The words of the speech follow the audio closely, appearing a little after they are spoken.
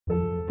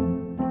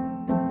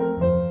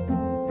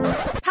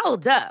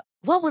Hold up.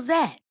 What was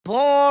that?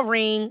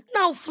 Boring.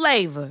 No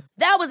flavor.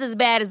 That was as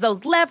bad as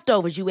those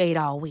leftovers you ate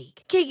all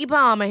week. Keke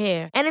Palmer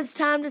here, and it's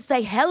time to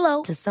say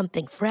hello to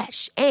something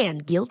fresh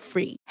and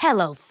guilt-free.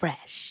 Hello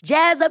Fresh.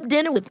 Jazz up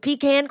dinner with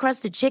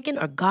pecan-crusted chicken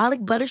or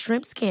garlic butter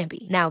shrimp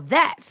scampi. Now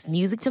that's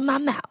music to my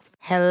mouth.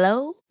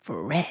 Hello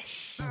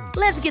Fresh.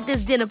 Let's get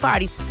this dinner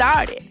party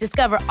started.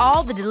 Discover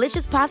all the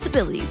delicious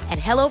possibilities at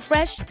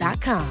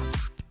hellofresh.com.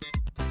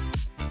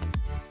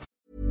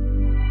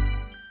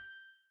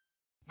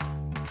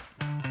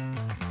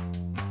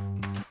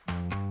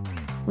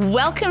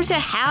 Welcome to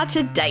How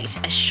to Date,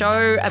 a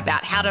show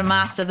about how to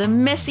master the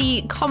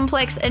messy,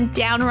 complex, and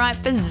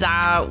downright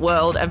bizarre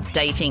world of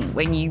dating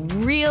when you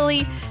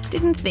really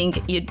didn't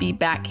think you'd be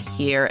back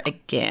here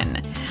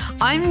again.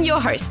 I'm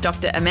your host,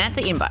 Dr.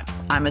 Amantha Imber.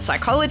 I'm a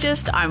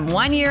psychologist, I'm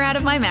 1 year out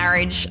of my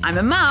marriage, I'm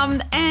a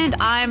mum, and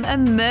I'm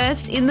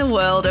immersed in the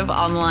world of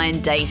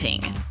online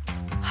dating.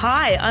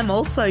 Hi, I'm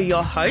also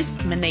your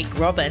host, Monique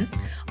Robin.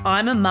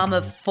 I'm a mum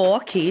of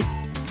 4 kids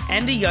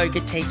and a yoga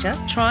teacher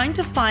trying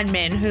to find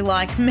men who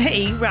like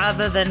me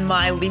rather than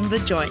my limber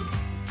joints.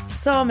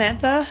 So,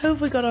 Amantha, who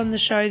have we got on the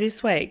show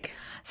this week?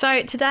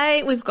 So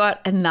today we've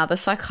got another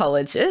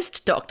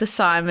psychologist, Dr.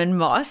 Simon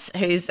Moss,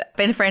 who's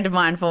been a friend of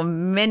mine for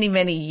many,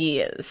 many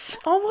years.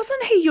 Oh,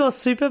 wasn't he your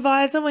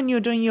supervisor when you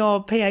were doing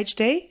your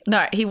PhD?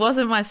 No, he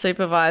wasn't my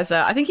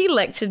supervisor. I think he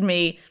lectured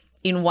me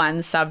in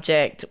one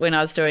subject when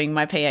I was doing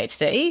my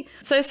PhD.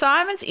 So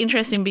Simon's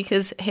interesting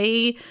because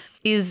he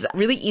is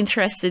really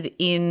interested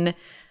in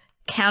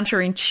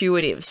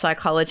counterintuitive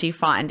psychology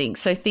findings,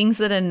 so things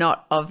that are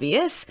not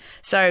obvious.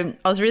 So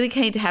I was really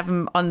keen to have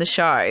him on the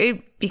show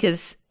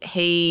because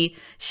he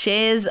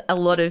shares a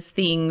lot of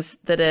things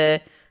that are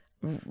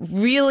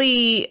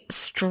really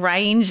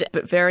strange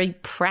but very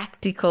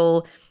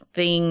practical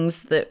things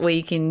that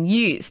we can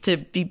use to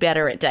be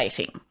better at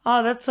dating.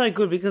 Oh, that's so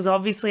good because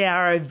obviously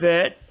our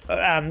overt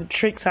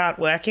tricks aren't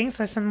working,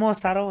 so some more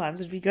subtle ones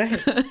would be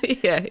good.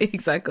 Yeah,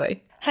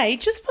 exactly. Hey,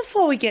 just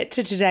before we get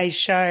to today's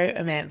show,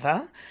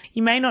 Amantha,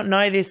 you may not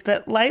know this,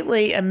 but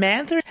lately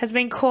Amantha has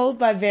been called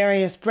by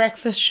various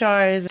breakfast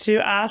shows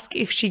to ask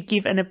if she'd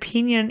give an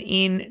opinion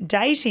in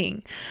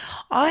dating.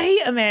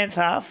 I,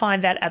 Amantha,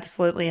 find that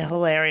absolutely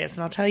hilarious,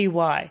 and I'll tell you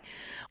why.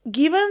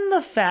 Given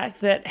the fact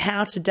that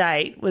How to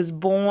Date was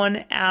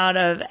born out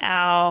of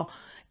our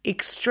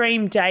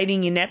extreme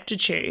dating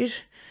ineptitude,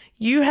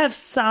 you have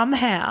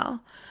somehow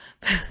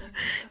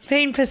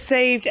been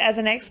perceived as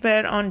an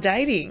expert on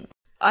dating.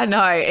 I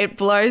know, it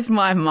blows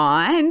my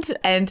mind.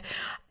 And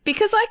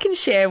because I can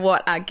share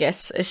what our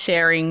guests are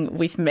sharing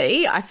with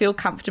me, I feel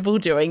comfortable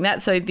doing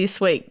that. So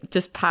this week,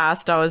 just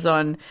past, I was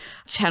on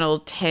Channel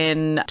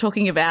 10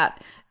 talking about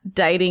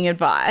dating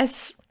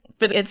advice.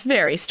 But it's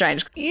very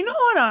strange. You know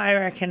what I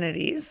reckon it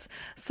is?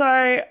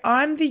 So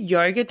I'm the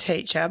yoga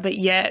teacher, but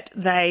yet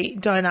they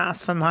don't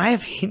ask for my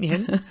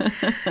opinion.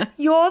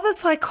 You're the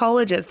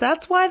psychologist.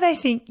 That's why they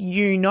think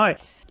you know.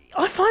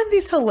 I find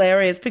this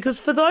hilarious because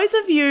for those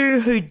of you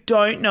who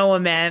don't know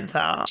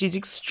Amantha, she's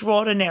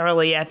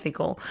extraordinarily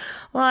ethical.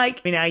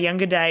 Like in our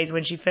younger days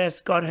when she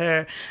first got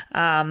her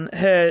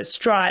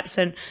stripes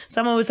and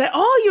someone would say,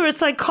 oh, you're a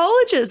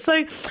psychologist.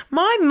 So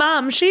my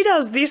mum, she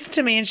does this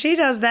to me and she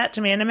does that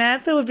to me. And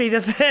Amantha would be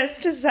the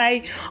first to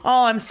say,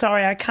 oh, I'm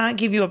sorry, I can't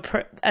give you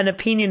an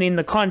opinion in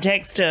the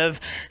context of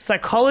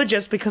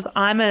psychologist because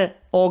I'm a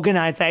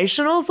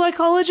organizational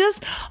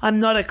psychologist. I'm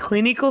not a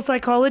clinical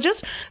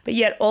psychologist, but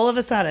yet all of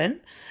a sudden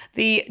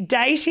the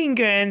dating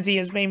Guernsey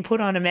has been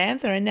put on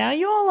Amantha and now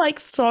you're like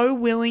so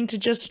willing to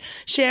just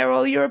share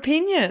all your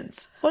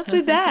opinions. What's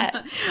with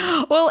that?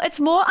 Well, it's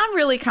more I'm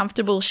really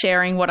comfortable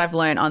sharing what I've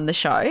learned on the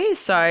show.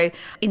 So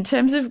in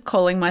terms of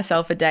calling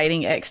myself a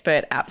dating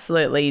expert,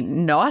 absolutely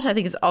not. I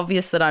think it's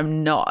obvious that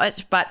I'm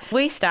not. But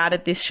we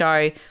started this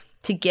show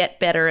to get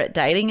better at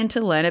dating and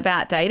to learn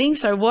about dating.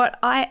 So what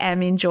I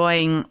am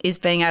enjoying is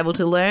being able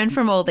to learn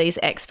from all these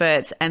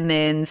experts and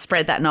then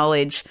spread that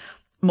knowledge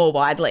more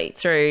widely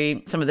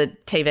through some of the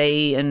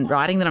TV and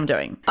writing that I'm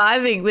doing. I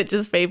think that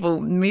just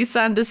people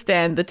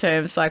misunderstand the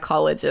term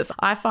psychologist.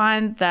 I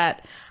find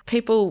that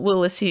people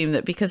will assume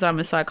that because I'm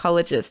a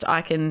psychologist,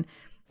 I can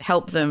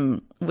help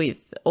them with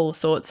all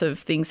sorts of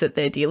things that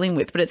they're dealing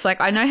with. But it's like,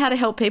 I know how to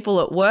help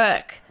people at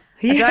work.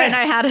 Yeah. I don't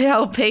know how to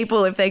help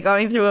people if they're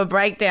going through a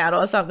breakdown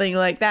or something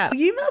like that.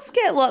 You must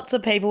get lots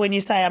of people when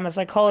you say I'm a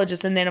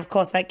psychologist and then, of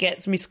course, that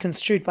gets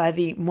misconstrued by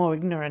the more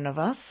ignorant of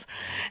us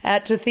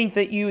to think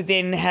that you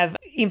then have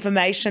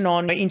information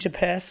on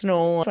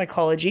interpersonal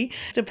psychology.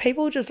 Do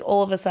people just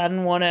all of a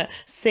sudden want to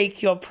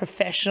seek your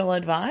professional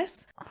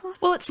advice?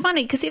 Well, it's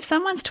funny because if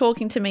someone's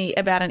talking to me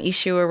about an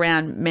issue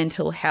around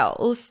mental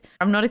health,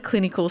 I'm not a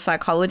clinical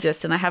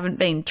psychologist and I haven't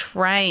been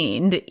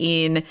trained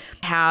in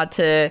how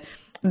to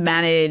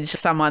manage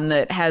someone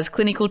that has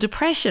clinical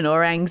depression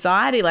or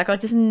anxiety. Like, I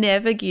just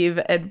never give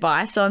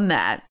advice on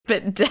that.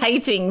 But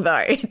dating,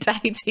 though,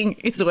 dating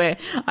is where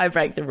I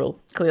break the rule,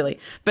 clearly.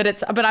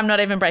 But I'm not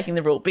even breaking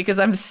the rule because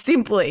I'm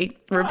simply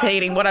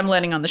repeating what I'm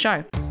learning on the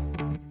show.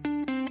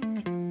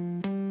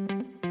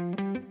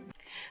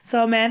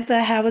 So,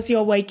 Amantha, how was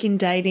your week in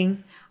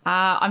dating?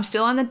 I'm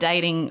still on the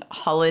dating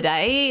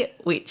holiday,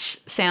 which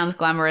sounds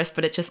glamorous,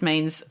 but it just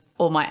means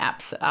all my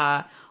apps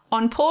are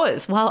on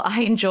pause while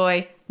I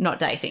enjoy not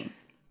dating.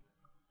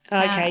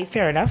 Okay,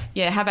 fair enough.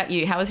 Yeah, how about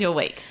you? How was your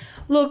week?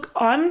 Look,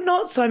 I'm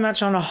not so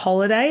much on a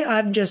holiday.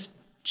 I'm just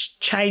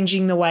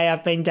changing the way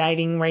I've been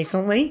dating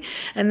recently,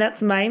 and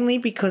that's mainly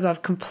because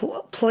I've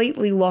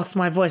completely lost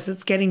my voice.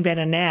 It's getting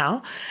better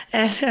now,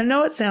 and I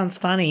know it sounds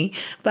funny,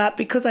 but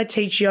because I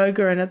teach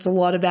yoga and it's a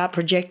lot about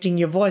projecting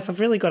your voice, I've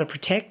really got to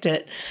protect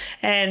it.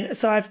 And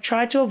so I've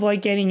tried to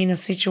avoid getting in a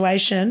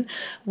situation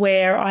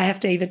where I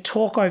have to either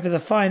talk over the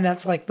phone,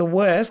 that's like the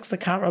worst because I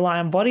can't rely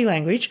on body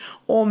language,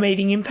 or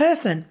meeting in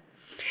person.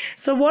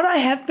 So what I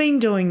have been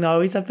doing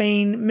though is I've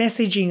been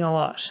messaging a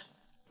lot.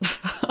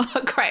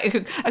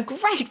 Great. A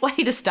great way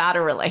to start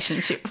a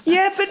relationship.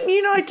 Yeah, but,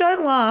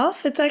 don't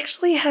laugh. It's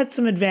actually had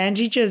some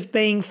advantages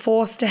being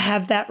forced to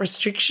have that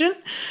restriction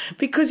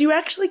because you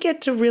actually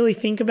get to really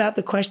think about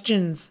the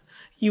questions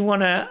you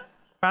want to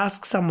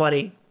ask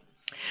somebody.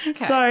 Okay.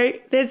 So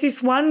there's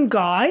this one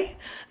guy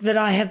that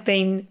I have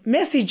been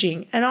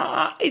messaging, and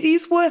it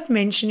is worth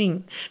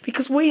mentioning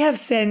because we have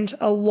sent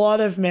a lot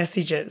of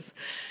messages.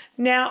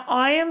 Now,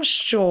 I am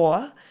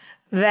sure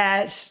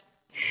that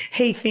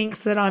he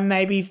thinks that I'm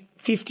maybe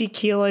 50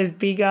 kilos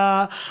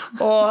bigger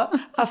or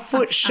a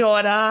foot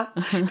shorter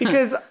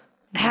because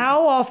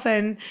how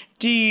often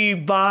do you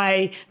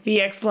buy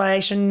the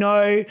explanation,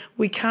 no,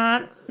 we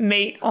can't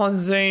meet on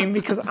Zoom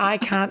because I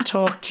can't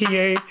talk to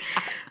you.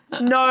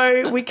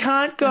 No, we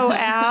can't go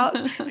out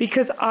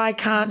because I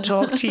can't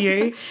talk to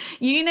you.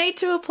 You need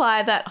to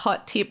apply that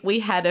hot tip we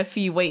had a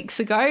few weeks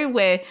ago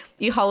where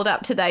you hold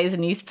up today's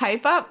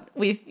newspaper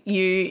with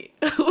you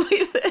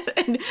with it.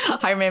 And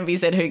I remember you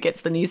said, who gets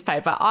the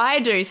newspaper?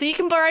 I do. So you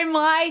can borrow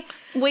my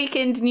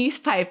weekend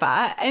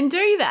newspaper and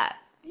do that.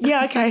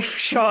 Yeah, okay,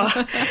 sure.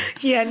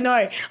 Yeah,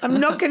 no, I'm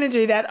not going to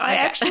do that. I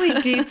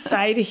actually did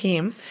say to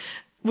him,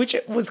 which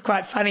was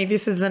quite funny,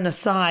 this is an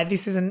aside,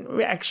 this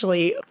isn't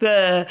actually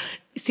the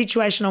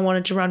situation I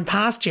wanted to run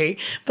past you,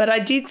 but I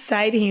did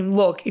say to him,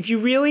 look, if you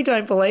really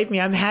don't believe me,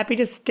 I'm happy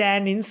to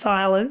stand in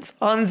silence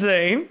on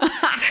Zoom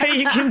so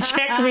you can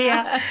check me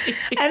out.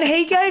 And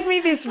he gave me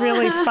this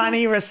really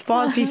funny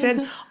response. He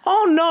said,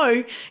 oh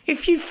no,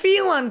 if you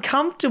feel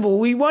uncomfortable,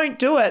 we won't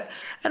do it.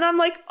 And I'm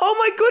like, oh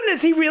my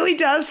goodness, he really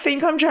does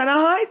think I'm trying to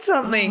hide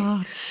something.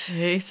 Oh,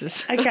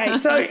 Jesus. Okay,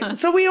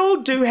 so we all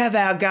do have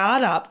our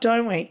guard up,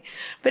 don't we?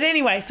 But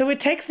anyway, so we're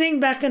texting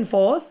back and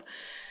forth,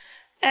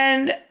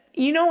 and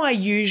I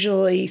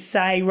usually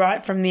say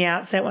right from the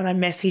outset when I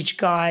message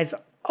guys,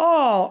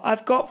 oh,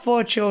 I've got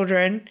 4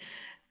 children.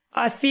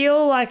 I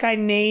feel like I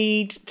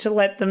need to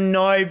let them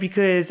know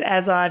because,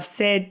 as I've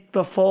said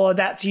before,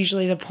 that's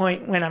usually the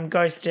point when I'm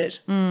ghosted.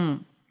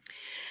 And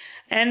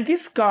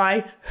this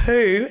guy,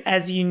 who,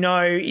 as you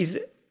know, is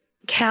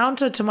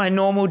counter to my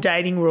normal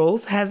dating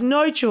rules, has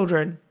no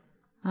children.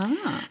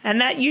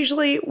 And that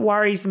usually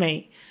worries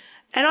me.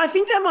 And I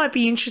think that might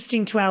be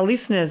interesting to our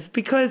listeners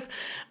because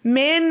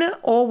men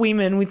or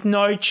women with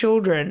no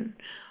children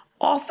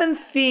often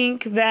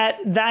think that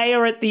they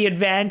are at the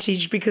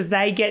advantage because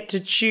they get to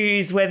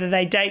choose whether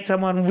they date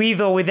someone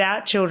with or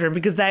without children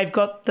because they've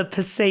got the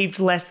perceived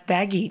less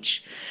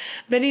baggage.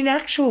 But in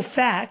actual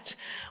fact,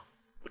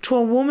 to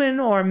a woman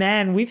or a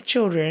man with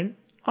children,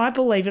 I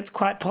believe it's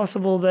quite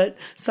possible that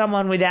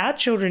someone without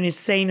children is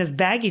seen as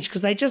baggage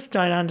because they just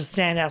don't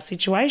understand our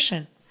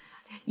situation.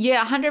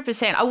 Yeah,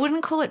 100%. I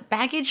wouldn't call it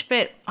baggage,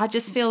 but I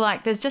just feel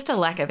like there's just a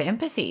lack of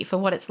empathy for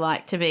what it's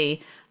like to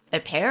be a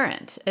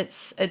parent.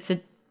 It's a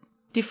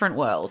different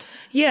world.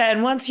 Yeah,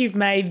 and once you've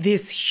made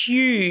this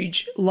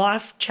huge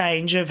life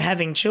change of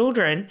having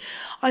children,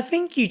 I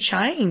think you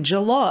change a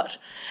lot.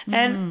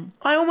 And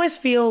I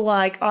almost feel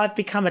like I've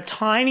become a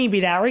tiny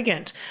bit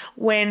arrogant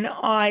when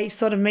I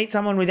sort of meet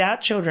someone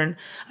without children.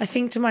 I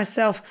think to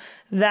myself,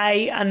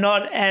 they are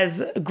not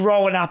as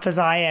grown up as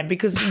I am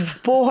because,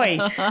 boy,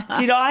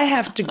 did I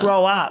have to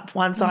grow up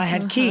once I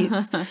had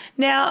kids.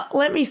 Now,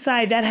 let me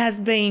say that has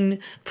been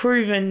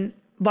proven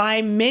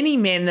by many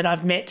men that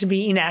I've met to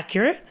be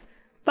inaccurate,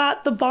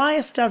 but the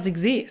bias does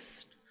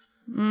exist.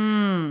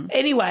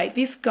 Anyway,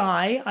 this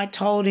guy, I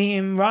told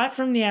him right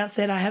from the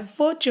outset, I have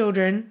 4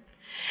 children.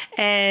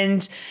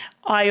 And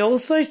I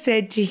also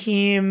said to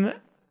him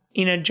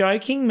in a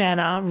joking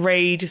manner,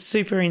 read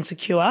super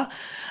insecure.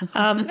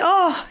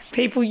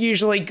 People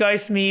usually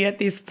ghost me at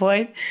this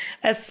point,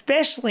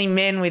 especially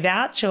men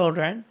without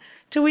children,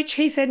 to which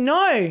he said,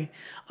 no,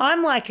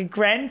 I'm like a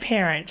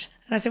grandparent.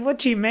 And I said, what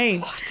do you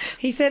mean? What?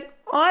 He said,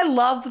 I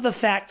love the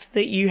fact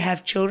that you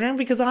have children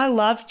because I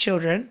love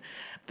children,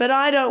 but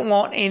I don't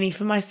want any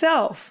for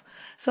myself.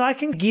 So I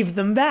can give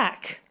them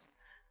back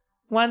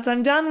once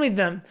I'm done with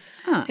them.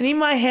 And in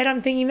my head,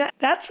 I'm thinking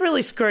that's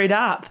really screwed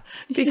up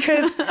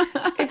because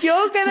if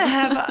you're going to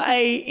have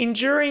a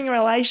enduring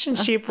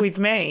relationship with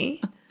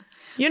me,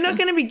 You're not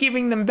going to be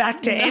giving them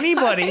back to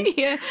anybody.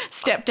 Yeah,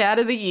 stepped out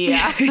of the year.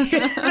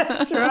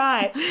 That's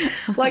right.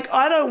 Like,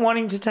 I don't want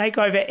him to take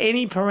over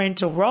any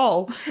parental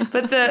role.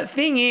 But the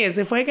thing is,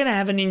 if we're going to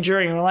have an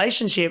enduring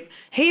relationship,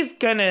 he's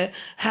going to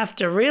have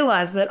to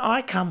realise that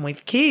I come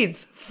with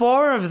kids,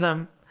 4 of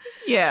them.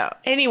 Yeah.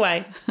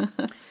 Anyway,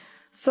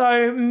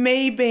 so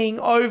me being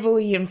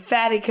overly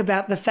emphatic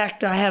about the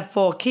fact I have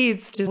 4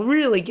 kids to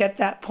really get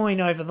that point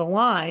over the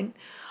line,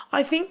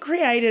 I think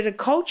created a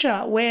culture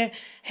where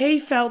he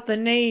felt the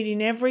need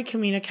in every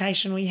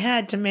communication we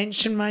had to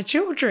mention my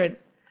children.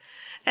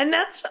 And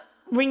that's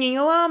ringing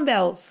alarm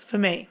bells for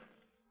me.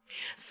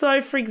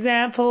 So, for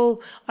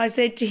example, I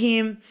said to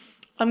him,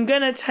 I'm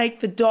going to take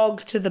the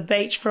dog to the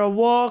beach for a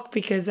walk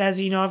because,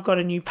 as you know, I've got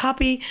a new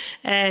puppy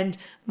and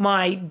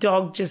my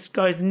dog just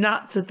goes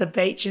nuts at the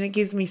beach and it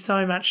gives me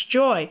so much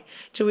joy.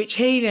 To which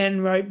he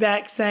then wrote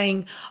back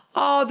saying,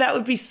 oh, that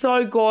would be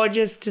so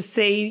gorgeous to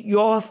see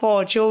your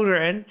 4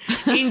 children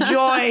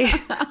enjoy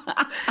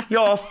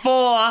your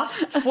 4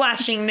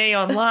 flashing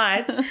neon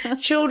lights.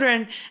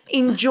 Children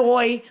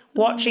enjoy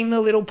watching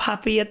the little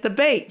puppy at the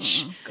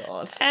beach. Oh,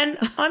 God. And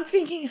I'm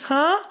thinking,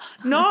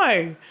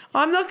 no,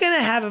 I'm not going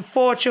to have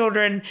 4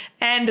 children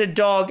and a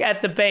dog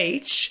at the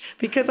beach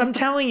because I'm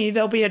telling you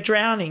there'll be a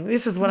drowning.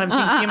 This is what I'm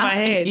thinking in my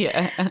head.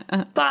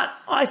 Yeah. But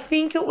I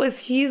think it was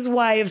his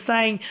way of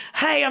saying,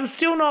 hey, I'm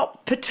still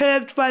not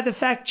perturbed by the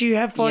fact you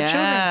have 4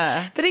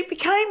 children. But it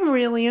became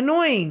really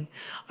annoying.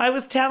 I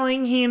was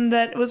telling him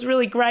that it was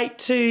really great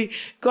to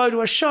go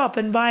to a shop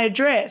and buy a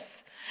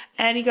dress.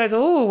 And he goes,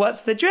 oh,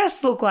 what's the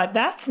dress look like?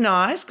 That's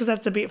nice because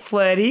that's a bit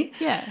flirty.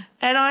 Yeah.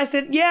 And I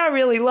said, yeah, I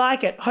really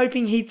like it,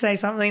 hoping he'd say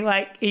something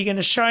like, are you going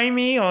to show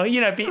me? Or,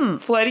 a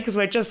bit flirty because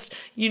we're just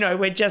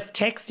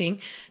texting.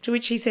 To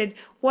which he said,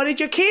 what did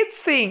your kids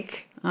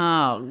think?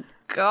 Oh,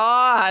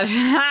 God.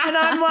 And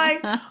I'm like,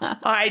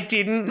 I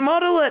didn't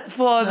model it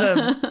for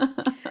them.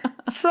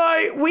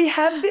 So we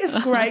have this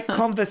great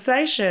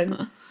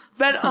conversation,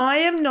 but I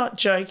am not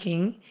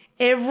joking.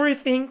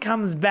 Everything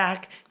comes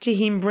back to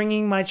him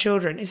bringing my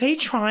children. Is he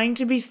trying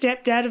to be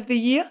stepped out of the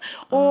year?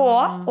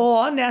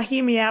 Or now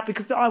hear me out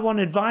because I want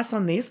advice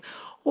on this.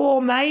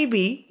 Or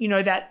maybe,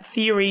 that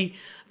theory,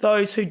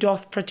 those who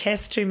doth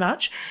protest too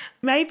much,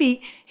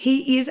 maybe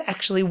he is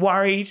actually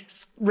worried,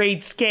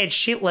 scared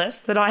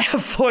shitless that I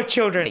have 4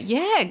 children.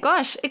 Yeah,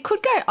 gosh, it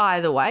could go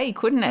either way,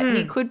 couldn't it?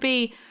 He could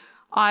be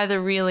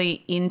either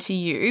really into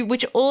you,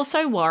 which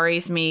also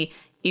worries me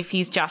if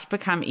he's just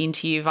become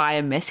into you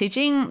via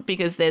messaging,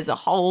 because there's a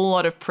whole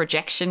lot of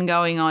projection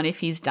going on if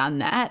he's done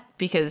that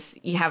because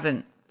you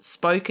haven't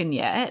spoken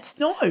yet.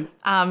 No.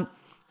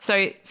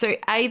 So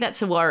A,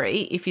 that's a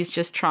worry if he's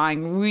just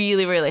trying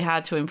really, really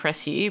hard to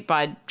impress you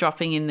by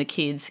dropping in the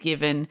kids,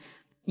 given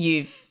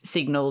you've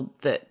signalled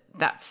that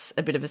that's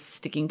a bit of a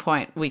sticking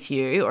point with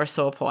you or a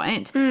sore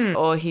point,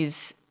 or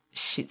he's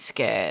shit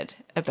scared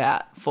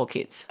about 4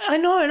 kids. I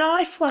know, and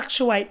I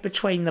fluctuate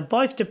between the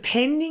both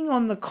depending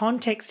on the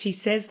context he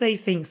says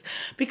these things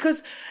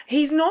because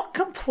he's not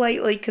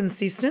completely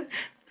consistent.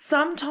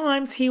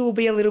 Sometimes he will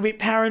be a little bit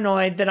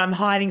paranoid that I'm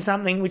hiding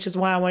something, which is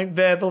why I won't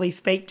verbally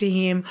speak to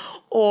him,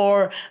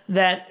 or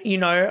that,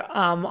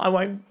 I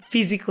won't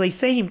physically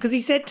see him. Because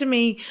he said to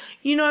me,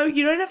 you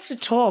don't have to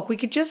talk. We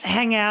could just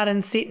hang out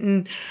and sit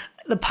in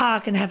the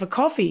park and have a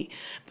coffee.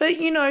 But,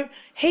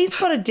 he's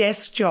got a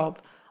desk job.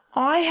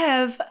 I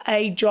have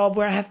a job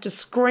where I have to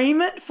scream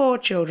at 4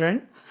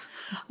 children.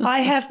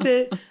 I have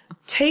to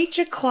teach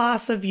a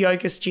class of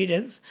yoga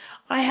students.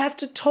 I have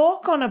to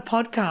talk on a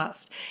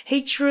podcast.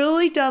 He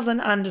truly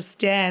doesn't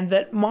understand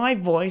that my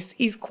voice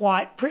is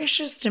quite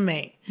precious to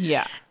me.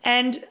 Yeah.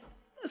 And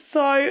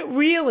so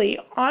really,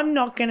 I'm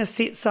not going to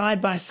sit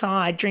side by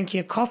side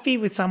drinking a coffee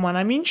with someone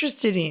I'm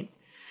interested in.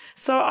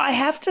 So I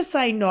have to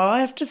say no.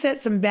 I have to set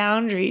some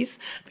boundaries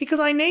because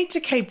I need to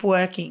keep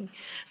working.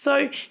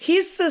 So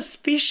his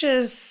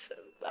suspicious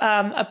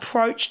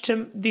approach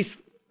to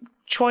this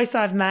choice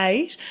I've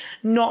made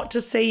not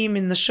to see him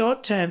in the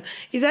short term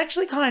is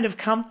actually kind of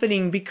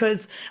comforting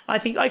because I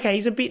think, okay,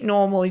 he's a bit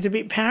normal, he's a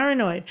bit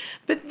paranoid.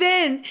 But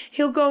then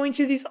he'll go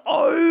into this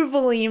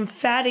overly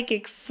emphatic,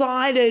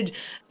 excited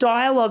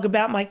dialogue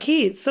about my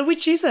kids. So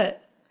which is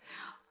it?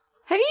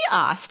 Have you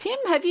asked him?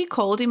 Have you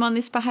called him on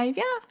this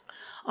behaviour?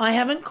 I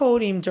haven't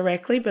called him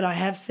directly, but I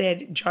have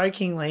said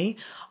jokingly,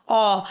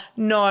 oh,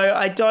 no,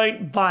 I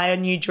don't buy a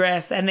new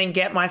dress and then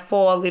get my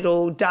 4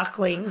 little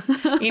ducklings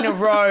in a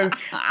row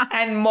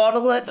and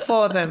model it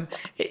for them.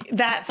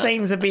 That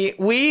seems a bit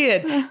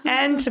weird.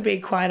 And to be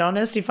quite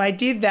honest, if I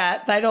did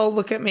that, they'd all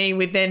look at me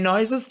with their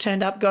noses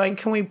turned up going,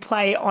 can we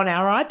play on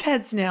our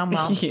iPads now,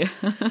 Mum? Yeah.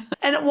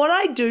 And what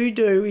I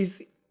do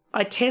is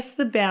I test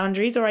the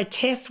boundaries or I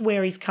test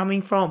where he's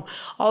coming from.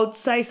 I'll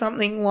say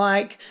something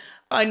like,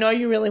 I know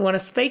you really want to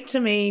speak to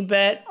me,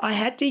 but I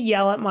had to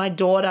yell at my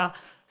daughter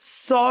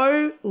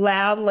so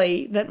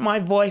loudly that my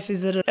voice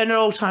is at an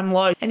all-time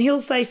low. And he'll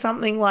say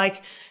something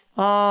like,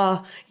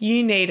 oh,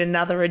 you need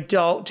another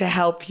adult to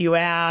help you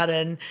out.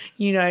 And,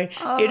 it'd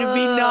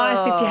be nice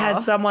if you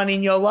had someone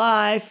in your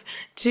life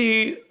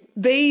to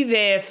be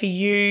there for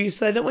you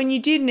so that when you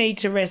did need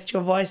to rest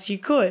your voice, you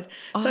could.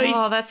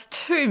 So that's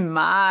too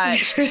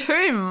much.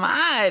 Too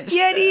much.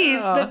 Yeah, it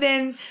is. But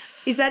then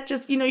is that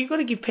just, you've got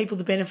to give people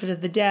the benefit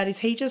of the doubt. Is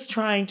he just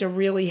trying to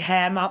really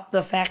ham up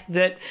the fact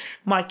that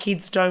my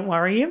kids don't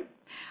worry him?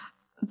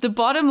 The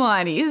bottom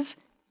line is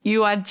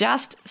you are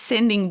just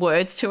sending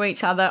words to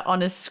each other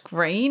on a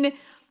screen.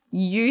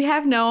 You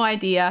have no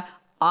idea.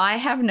 I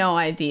have no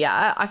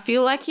idea. I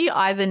feel like you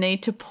either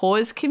need to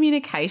pause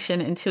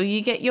communication until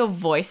you get your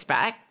voice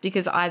back,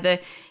 because either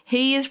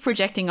he is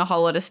projecting a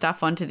whole lot of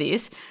stuff onto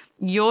this,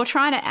 you're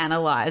trying to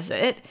analyze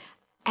it,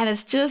 and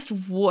it's just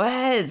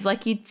words.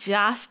 Like, you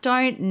just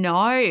don't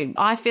know.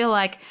 I feel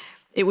like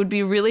it would be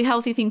a really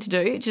healthy thing to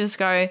do to just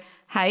go,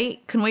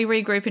 hey, can we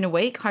regroup in a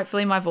week?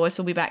 Hopefully my voice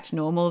will be back to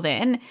normal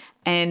then,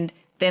 and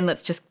then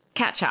let's just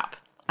catch up.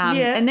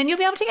 And then you'll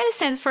be able to get a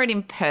sense for it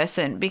in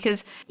person,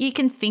 because you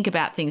can think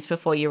about things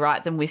before you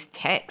write them with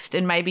text,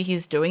 and maybe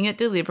he's doing it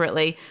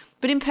deliberately,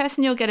 but in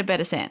person you'll get a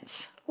better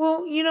sense.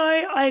 Well,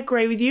 I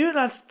agree with you, and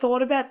I've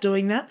thought about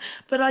doing that,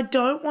 but I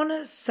don't want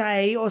to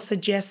say or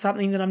suggest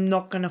something that I'm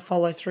not going to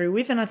follow through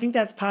with, and I think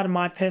that's part of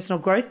my personal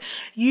growth.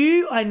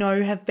 You, I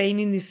know, have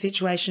been in this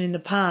situation in the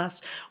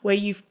past where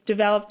you've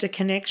developed a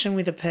connection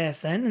with a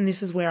person, and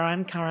this is where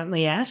I'm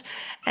currently at,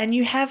 and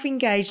you have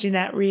engaged in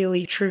that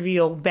really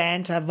trivial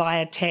banter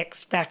via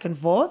text back and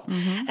forth,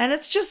 and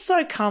it's just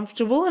so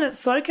comfortable and it's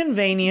so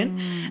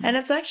convenient, and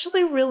it's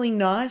actually really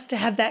nice to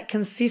have that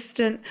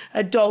consistent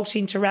adult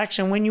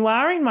interaction when you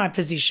are in my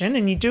position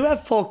and you do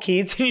have 4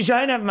 kids and you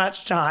don't have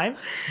much time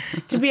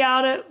to be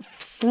able to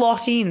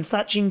slot in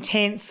such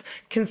intense,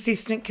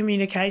 consistent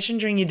communication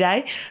during your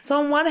day. So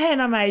on one hand,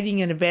 I'm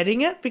aiding and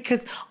abetting it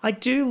because I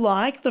do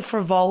like the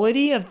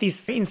frivolity of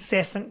this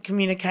incessant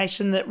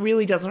communication that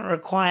really doesn't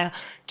require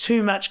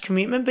too much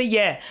commitment. But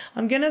yeah,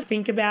 I'm going to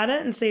think about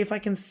it and see if I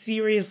can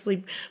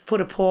seriously put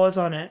a pause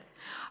on it.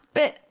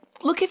 But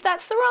look, if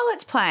that's the role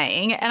it's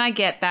playing, and I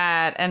get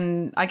that,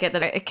 and I get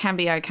that it can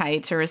be okay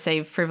to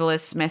receive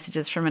frivolous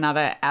messages from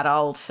another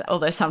adult,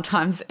 although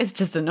sometimes it's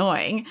just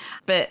annoying.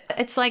 But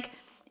it's like,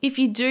 if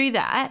you do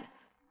that,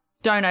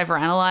 don't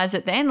overanalyze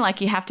it then.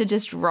 Like, you have to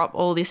just drop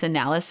all this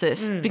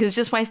analysis because it's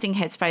just wasting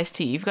headspace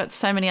to you. You've got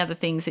so many other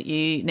things that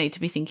you need to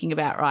be thinking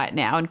about right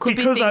now. And could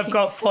because be thinking, I've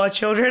got 4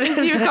 children.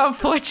 You've got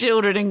 4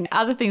 children and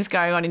other things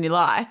going on in your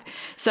life.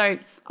 So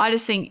I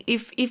just think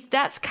if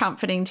that's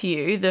comforting to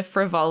you, the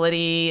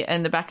frivolity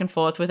and the back and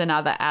forth with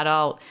another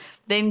adult,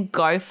 then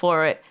go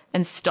for it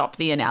and stop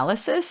the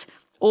analysis.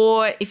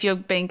 Or if you're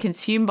being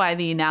consumed by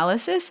the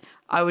analysis,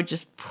 I would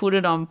just put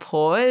it on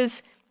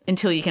pause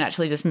until you can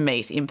actually just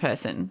meet in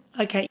person.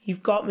 Okay,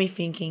 you've got me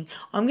thinking.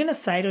 I'm going to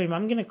say to him,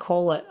 I'm going to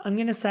call it. I'm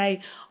going to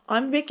say,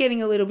 I'm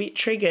getting a little bit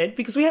triggered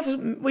because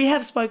we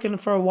have spoken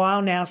for a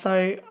while now,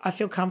 so I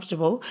feel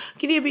comfortable. I'm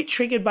getting a bit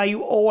triggered by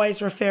you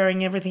always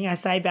referring everything I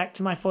say back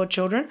to my 4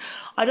 children.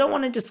 I don't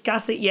want to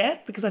discuss it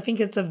yet because I think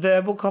it's a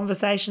verbal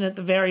conversation at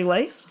the very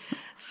least.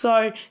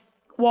 So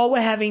while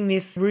we're having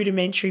this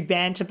rudimentary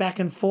banter back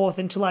and forth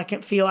until I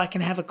can feel I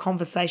can have a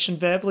conversation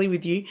verbally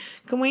with you,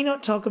 can we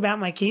not talk about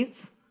my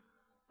kids?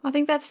 I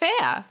think that's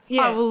fair.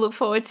 Yeah. I will look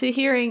forward to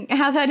hearing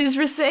how that is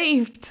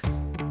received.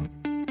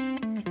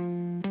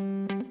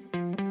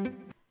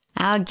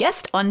 Our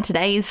guest on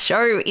today's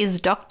show is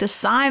Dr.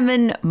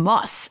 Simon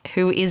Moss,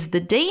 who is the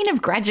Dean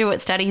of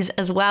Graduate Studies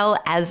as well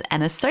as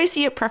an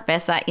Associate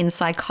Professor in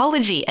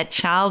Psychology at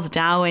Charles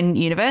Darwin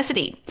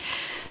University.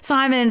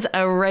 Simon's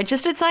a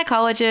registered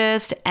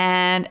psychologist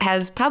and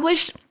has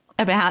published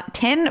about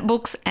 10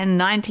 books and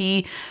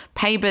 90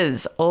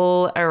 papers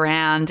all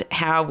around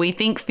how we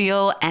think,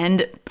 feel,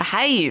 and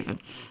behave.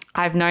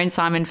 I've known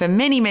Simon for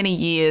many, many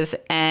years,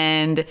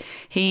 and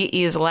he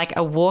is like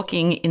a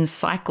walking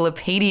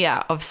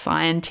encyclopedia of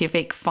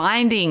scientific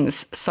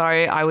findings. So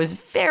I was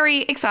very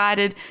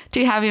excited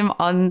to have him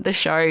on the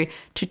show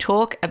to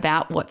talk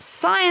about what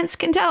science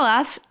can tell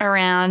us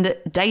around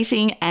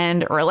dating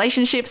and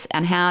relationships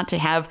and how to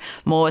have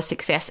more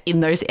success in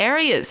those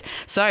areas.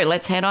 So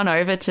let's head on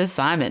over to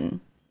Simon.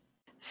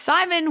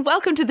 Simon,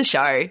 welcome to the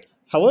show.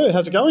 Hello,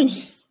 how's it going?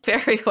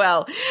 Very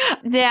well.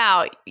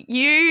 Now,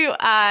 you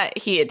are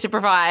here to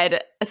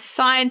provide a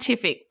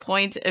scientific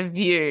point of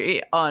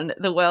view on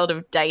the world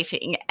of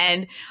dating.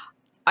 And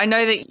I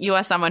know that you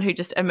are someone who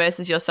just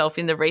immerses yourself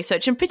in the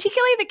research, and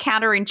particularly the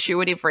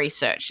counterintuitive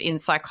research in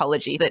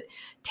psychology that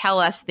tell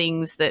us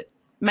things that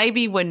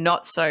maybe were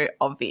not so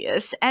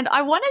obvious. And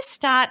I want to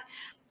start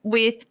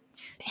with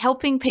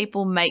helping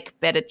people make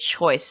better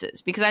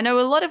choices, because I know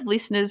a lot of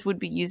listeners would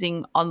be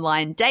using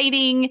online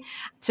dating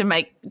to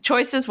make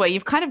choices where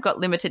you've kind of got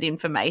limited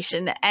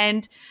information.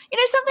 And,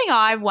 something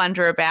I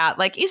wonder about,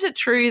 like, is it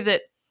true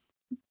that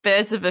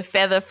birds of a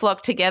feather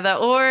flock together,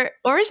 or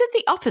is it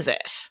the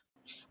opposite?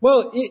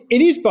 Well,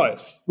 it is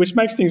both, which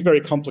makes things very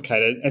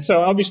complicated. And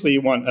so obviously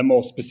you want a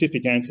more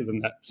specific answer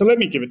than that. So let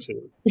me give it to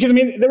you. Because,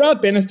 there are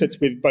benefits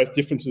with both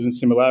differences and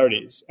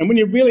similarities. And when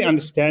you really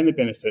understand the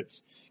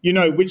benefits, you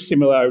know which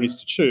similarities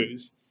to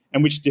choose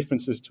and which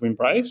differences to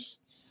embrace.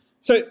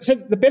 So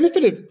the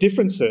benefit of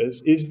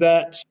differences is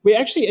that we're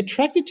actually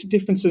attracted to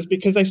differences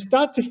because they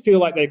start to feel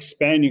like they're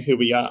expanding who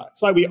we are.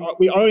 It's like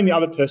we own the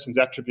other person's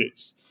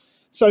attributes.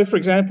 So, for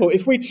example,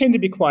 if we tend to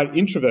be quite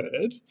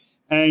introverted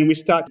and we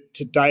start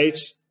to date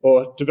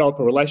or develop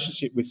a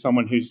relationship with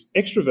someone who's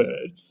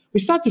extroverted,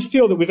 we start to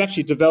feel that we've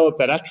actually developed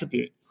that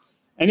attribute.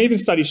 And even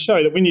studies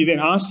show that when you then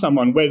ask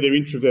someone whether they're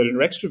introverted or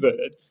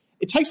extroverted,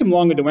 it takes them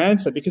longer to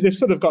answer because they've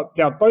sort of got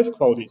now both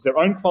qualities, their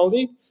own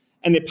quality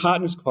and their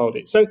partner's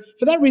quality. So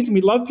for that reason,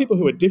 we love people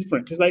who are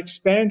different because they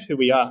expand who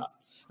we are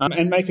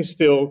and make us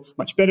feel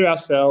much better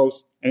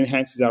ourselves and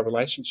enhances our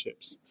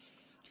relationships.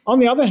 On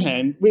the other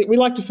hand, we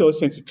like to feel a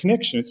sense of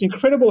connection. It's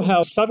incredible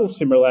how subtle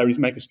similarities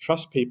make us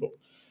trust people.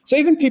 So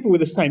even people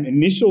with the same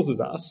initials as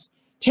us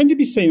tend to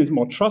be seen as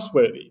more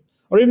trustworthy,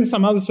 or even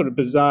some other sort of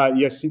bizarre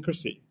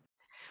idiosyncrasy.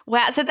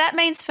 Wow. So that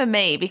means for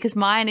me, because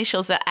my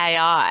initials are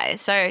AI,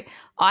 so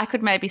I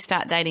could maybe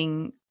start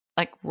dating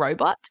like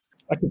robots.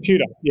 A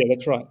computer. Yeah,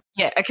 that's right.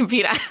 Yeah, a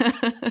computer.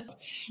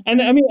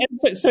 And I mean,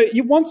 so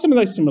you want some of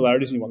those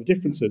similarities and you want the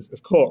differences,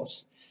 of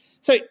course.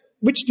 So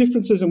which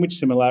differences and which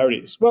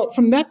similarities? Well,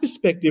 from that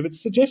perspective, it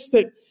suggests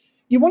that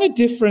you want a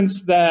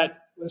difference that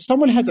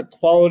someone has a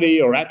quality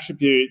or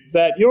attribute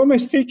that you're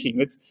almost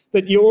seeking,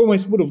 that you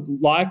almost would have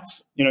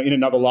liked, in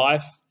another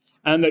life,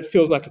 and that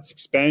feels like it's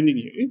expanding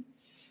you.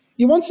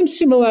 You want some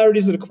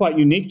similarities that are quite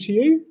unique to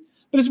you,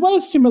 but as well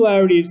as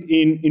similarities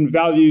in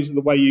values and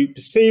the way you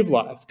perceive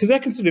life, because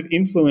that can sort of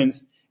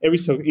influence every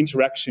sort of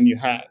interaction you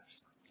have.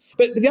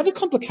 But the other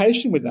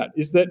complication with that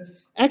is that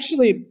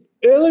actually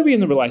earlier in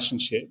the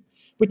relationship,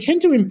 we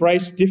tend to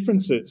embrace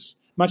differences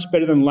much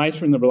better than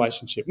later in the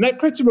relationship. And that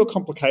creates a real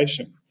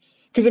complication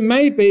because it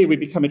may be we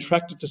become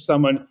attracted to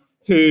someone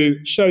who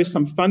shows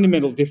some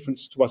fundamental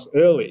difference to us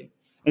early.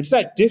 And it's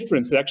that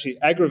difference that actually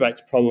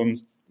aggravates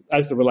problems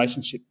as the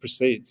relationship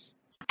proceeds.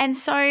 And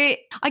so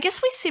I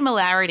guess with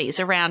similarities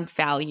around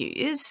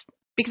values,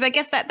 because I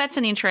guess that's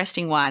an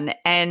interesting one,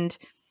 and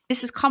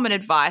this is common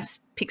advice,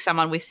 pick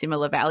someone with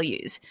similar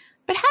values.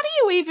 But how do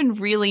you even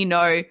really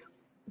know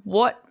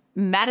what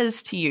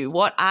matters to you?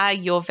 What are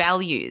your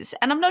values?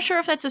 And I'm not sure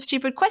if that's a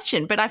stupid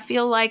question, but I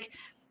feel like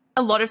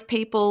a lot of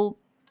people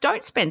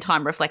don't spend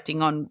time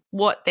reflecting on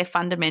what their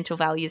fundamental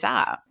values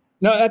are.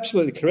 No,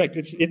 absolutely correct.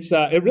 It's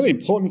a really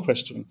important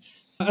question.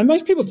 And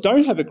most people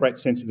don't have a great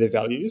sense of their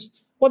values.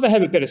 What they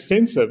have a better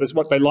sense of is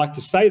what they like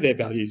to say their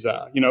values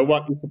are,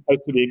 what is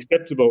supposed to be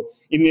acceptable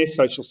in their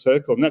social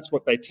circle, and that's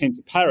what they tend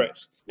to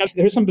parrot. Now,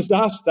 there are some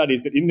bizarre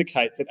studies that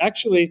indicate that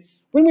actually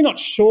when we're not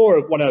sure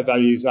of what our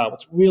values are,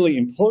 what's really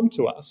important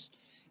to us,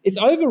 it's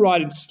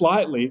overridden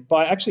slightly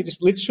by actually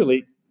just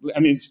literally,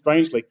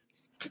 strangely,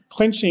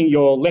 clenching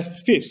your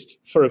left fist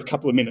for a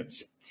couple of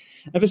minutes.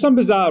 And for some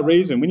bizarre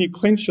reason, when you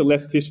clench your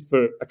left fist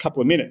for a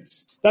couple of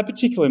minutes, that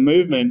particular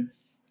movement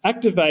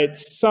activates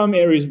some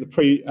areas of the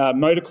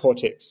premotor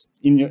cortex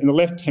in the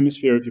left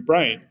hemisphere of your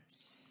brain.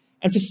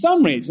 And for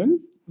some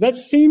reason, that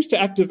seems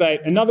to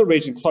activate another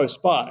region close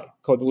by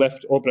called the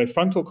left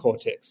orbitofrontal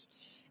cortex.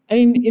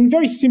 And in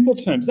very simple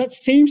terms, that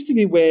seems to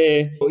be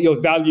where your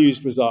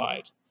values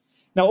reside.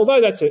 Now,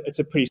 although it's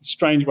a pretty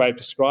strange way of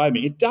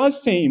describing, it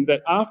does seem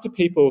that after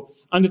people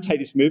undertake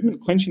this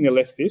movement, clenching their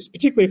left fist,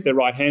 particularly if they're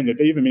right-handed,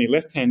 but even many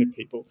left-handed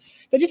people,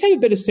 they just have a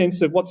better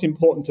sense of what's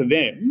important to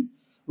them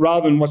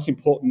rather than what's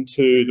important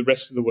to the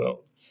rest of the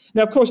world.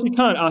 Now, of course, you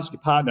can't ask your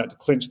partner to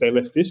clench their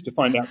left fist to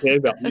find out their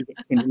values.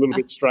 It seems a little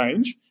bit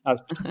strange,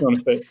 particularly on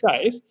a first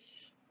date.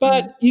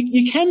 But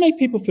you can make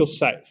people feel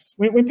safe.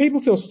 When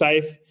people feel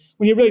safe,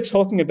 when you're really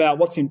talking about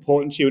what's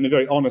important to you in a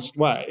very honest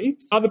way,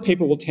 other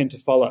people will tend to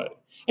follow.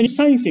 And you're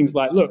saying things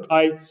like, look,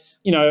 I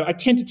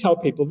tend to tell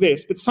people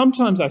this, but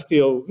sometimes I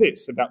feel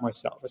this about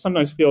myself. I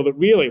sometimes feel that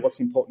really what's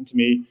important to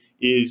me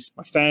is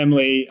my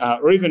family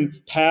or even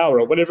power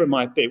or whatever it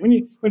might be.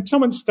 When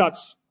someone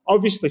starts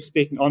obviously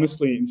speaking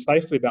honestly and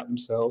safely about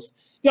themselves,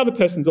 the other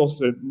person's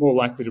also more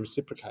likely to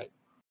reciprocate.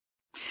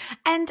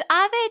 And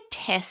are there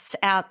tests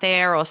out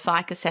there or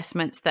psych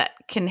assessments that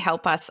can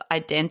help us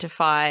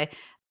identify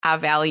our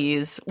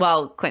values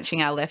while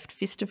clenching our left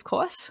fist, of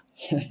course?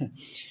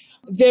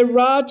 There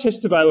are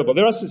tests available.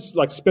 There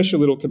are special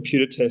little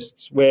computer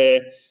tests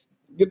where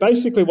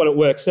basically what it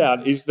works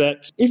out is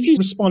that if you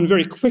respond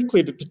very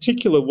quickly to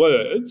particular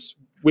words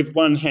with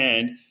one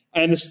hand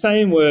and the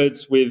same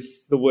words with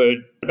the word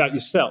about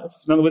yourself,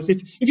 in other words,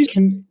 if you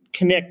can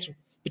connect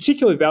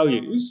particular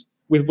values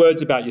with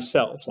words about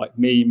yourself, like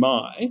me,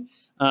 my,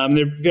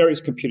 there are various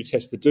computer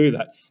tests that do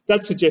that.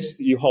 That suggests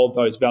that you hold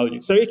those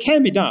values. So it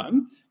can be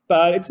done,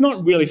 but it's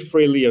not really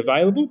freely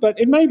available. But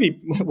it may be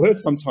worth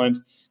sometimes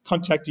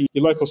contacting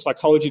your local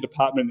psychology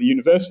department at the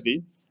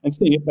university and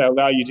seeing if they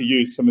allow you to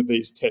use some of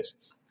these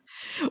tests.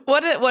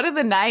 What are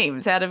the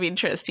names, out of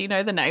interest? Do you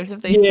know the names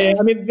of these tests? Yeah,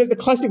 I mean, the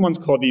classic one's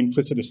called the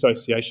implicit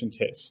association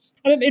test.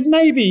 And you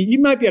might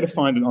be able to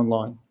find it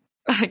online.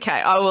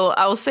 Okay, I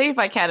will see if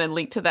I can and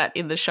link to that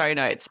in the show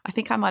notes. I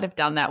think I might have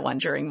done that one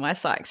during my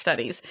psych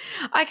studies.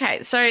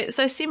 Okay, so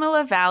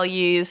similar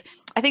values.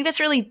 I think that's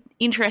really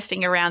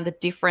interesting around the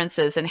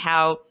differences and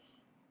how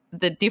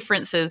the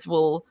differences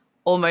will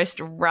almost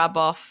rub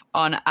off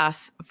on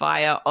us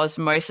via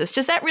osmosis.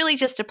 Does that really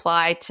just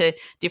apply to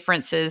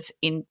differences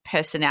in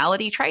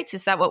personality traits?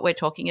 Is that what we're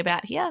talking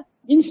about here?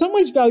 In some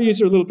ways,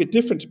 values are a little bit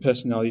different to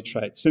personality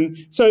traits. And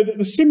so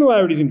the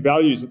similarities in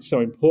values that's so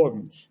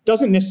important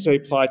doesn't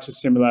necessarily apply to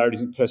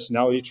similarities in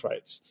personality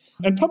traits.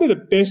 And probably the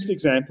best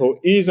example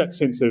is that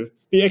sense of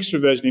the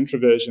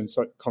extroversion-introversion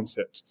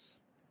concept.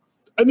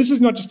 And this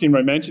is not just in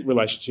romantic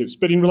relationships,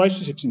 but in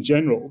relationships in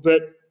general,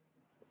 that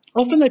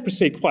often they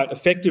proceed quite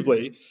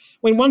effectively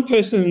when one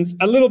person's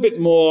a little bit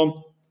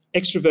more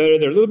extroverted,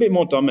 they're a little bit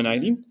more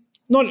dominating,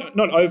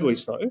 not overly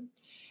so,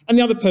 and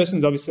the other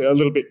person's obviously a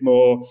little bit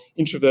more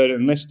introverted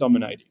and less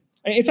dominating.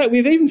 In fact,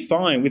 we've even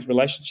found with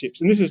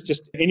relationships, and this is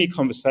just any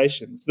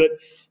conversations, that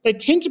they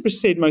tend to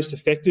proceed most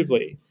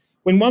effectively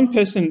when one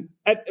person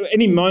at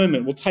any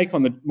moment will take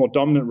on the more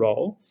dominant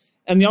role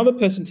and the other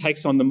person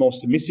takes on the more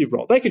submissive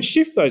role. They can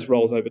shift those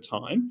roles over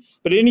time,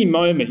 but at any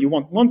moment you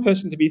want one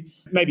person to be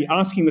maybe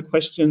asking the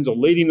questions or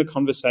leading the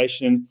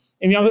conversation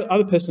and the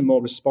other person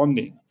more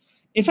responding.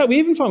 In fact, we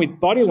even find with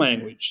body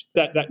language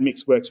that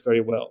mix works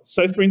very well.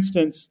 So, for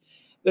instance,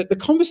 the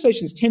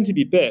conversations tend to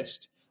be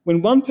best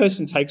when one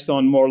person takes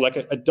on more like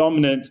a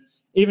dominant,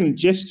 even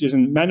gestures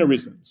and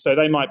mannerisms. So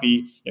they might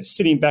be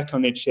sitting back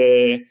on their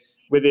chair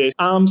with their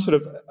arms sort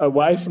of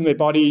away from their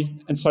body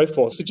and so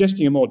forth,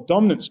 suggesting a more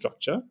dominant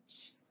structure.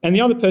 And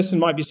the other person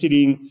might be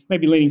sitting,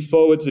 maybe leaning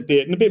forwards a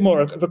bit, and a bit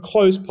more of a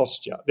closed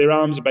posture. Their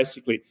arms are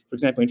basically, for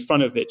example, in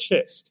front of their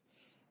chest.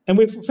 And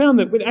we've found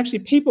that when actually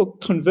people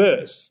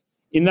converse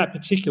in that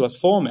particular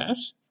format,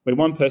 where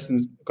one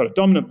person's got a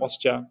dominant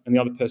posture and the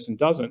other person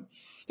doesn't,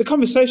 the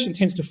conversation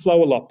tends to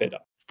flow a lot better.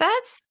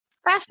 That's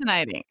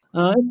fascinating.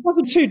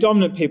 Two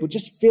dominant people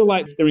just feel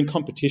like they're in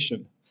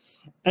competition.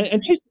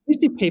 And two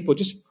submissive people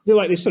just feel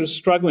like they're sort of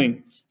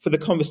struggling for the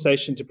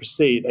conversation to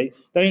proceed.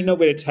 They don't know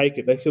where to take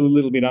it. They feel a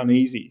little bit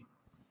uneasy.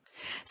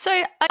 So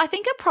I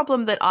think a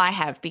problem that I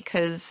have,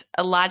 because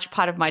a large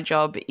part of my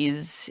job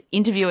is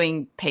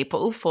interviewing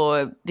people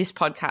for this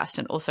podcast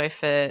and also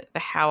for the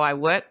How I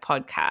Work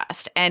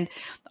podcast. And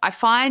I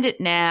find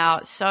it now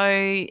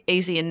so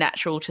easy and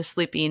natural to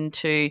slip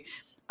into,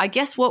 I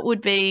guess, what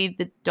would be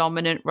the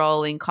dominant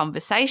role in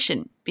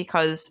conversation,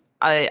 because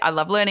I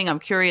love learning. I'm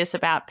curious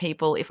about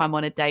people. If I'm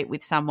on a date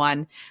with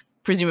someone,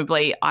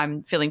 presumably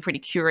I'm feeling pretty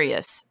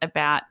curious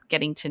about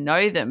getting to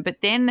know them. But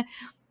then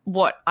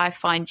what I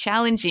find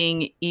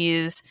challenging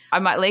is I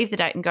might leave the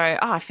date and go,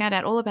 I found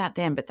out all about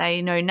them, but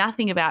they know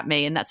nothing about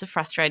me, and that's a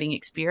frustrating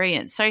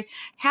experience. So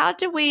how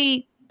do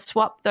we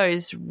swap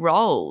those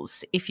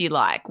roles, if you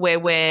like, where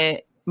we're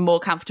more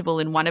comfortable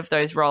in one of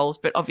those roles,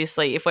 but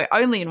obviously if we're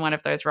only in one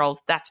of those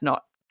roles, that's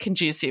not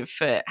conducive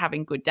for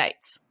having good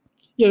dates?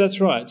 Yeah,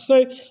 that's right.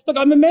 So, look,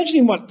 I'm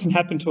imagining what can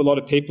happen to a lot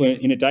of people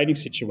in a dating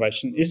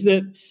situation is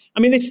that,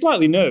 they're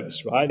slightly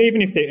nervous, right?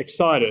 Even if they're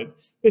excited,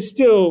 they're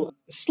still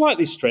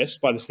slightly stressed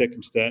by the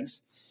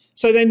circumstance.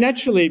 So they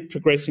naturally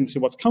progress into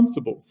what's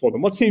comfortable for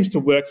them, what seems to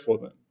work for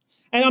them.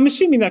 And I'm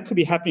assuming that could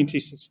be happening to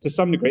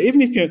some degree.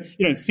 Even if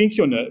you don't think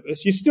you're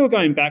nervous, you're still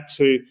going back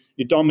to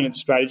your dominant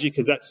strategy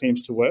because that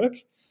seems to work.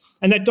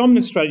 And that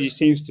dominant strategy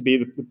seems to be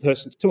the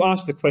person to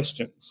ask the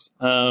questions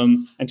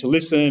and to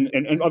listen,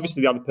 and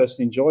obviously the other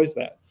person enjoys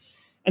that.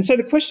 And so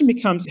the question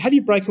becomes, how do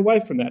you break away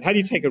from that? How do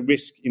you take a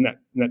risk in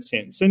that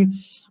sense? And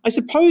I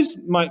suppose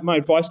my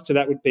advice to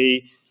that would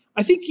be,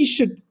 I think you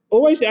should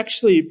always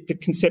actually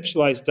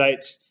conceptualize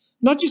dates,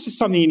 not just as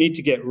something you need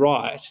to get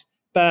right,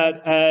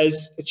 but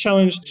as a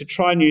challenge to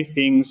try new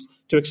things,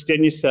 to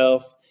extend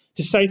yourself,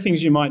 to say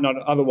things you might not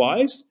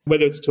otherwise,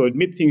 whether it's to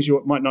admit things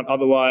you might not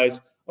otherwise,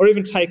 or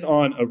even take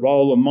on a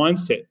role or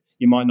mindset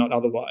you might not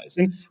otherwise.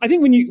 And I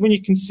think when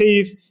you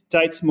conceive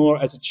dates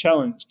more as a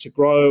challenge to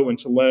grow and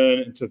to learn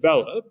and to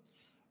develop,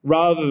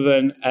 rather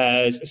than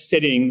as a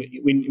setting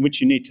in which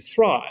you need to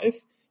thrive,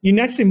 you're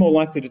naturally more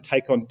likely to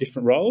take on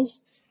different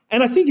roles.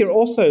 And I think you're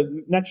also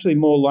naturally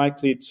more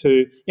likely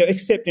to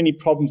accept any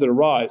problems that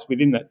arise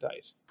within that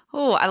date.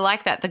 Oh, I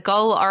like that. The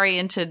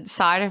goal-oriented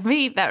side of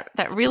me, that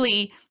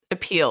really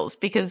appeals,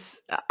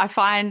 because I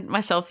find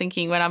myself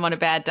thinking when I'm on a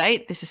bad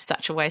date, this is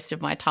such a waste of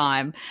my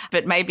time.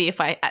 But maybe if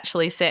I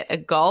actually set a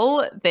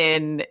goal,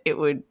 then it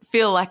would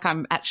feel like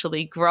I'm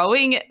actually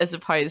growing, as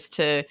opposed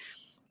to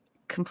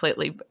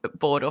completely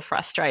bored or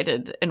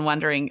frustrated and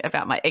wondering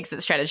about my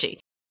exit strategy.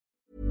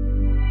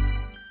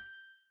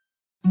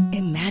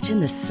 Imagine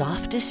the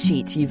softest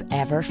sheets you've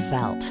ever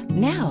felt.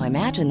 Now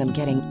imagine them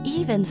getting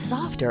even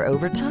softer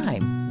over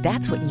time.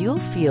 That's what you'll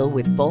feel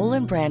with Boll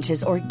 &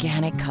 Branch's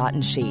organic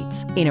cotton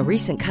sheets. In a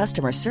recent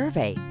customer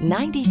survey,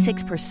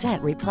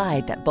 96%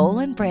 replied that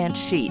Boll & Branch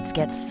sheets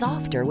get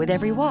softer with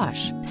every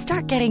wash.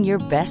 Start getting your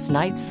best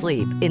night's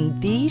sleep in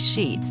these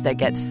sheets that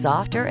get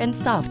softer and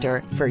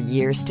softer for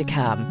years to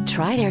come.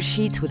 Try their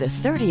sheets with a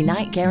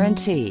 30-night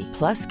guarantee.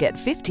 Plus, get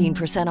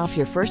 15% off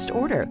your first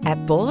order at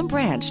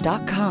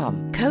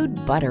bollandbranch.com. Code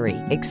BUTTERY.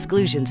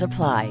 Exclusions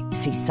apply.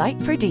 See site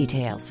for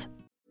details.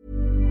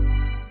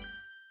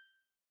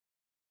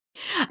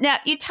 Now,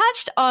 you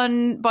touched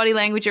on body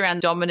language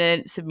around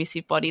dominant,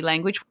 submissive body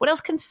language. What else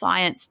can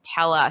science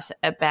tell us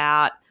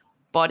about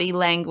body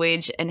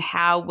language and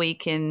how we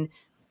can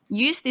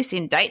use this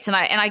in dates. And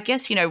I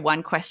guess,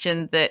 one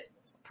question that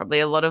probably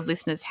a lot of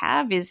listeners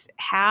have is,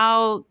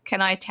 how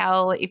can I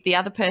tell if the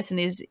other person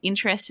is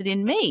interested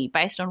in me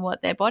based on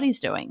what their body's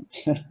doing?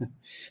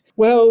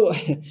 Well,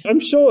 I'm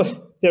sure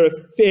there are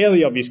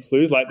fairly obvious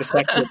clues, like the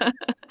fact that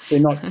they're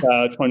not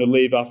trying to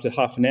leave after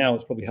half an hour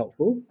is probably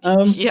helpful.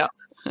 Yeah.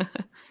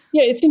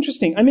 Yeah, it's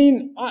interesting. I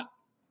mean,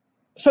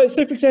 so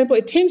for example,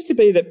 it tends to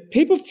be that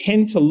people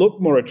tend to look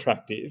more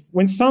attractive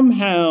when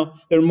somehow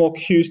there are more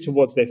cues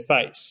towards their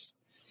face.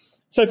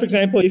 So, for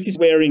example, if you're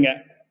wearing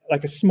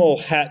a small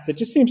hat that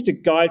just seems to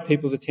guide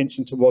people's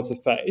attention towards the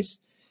face,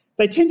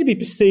 they tend to be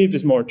perceived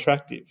as more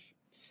attractive.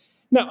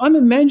 Now, I'm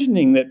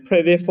imagining that,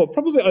 therefore,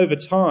 probably over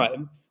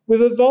time,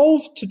 we've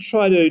evolved to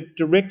try to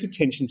direct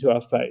attention to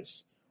our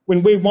face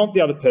when we want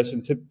the other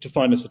person to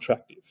find us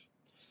attractive.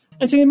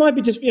 And so it might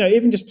be just,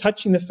 even just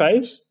touching the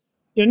face,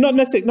 not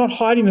necessarily not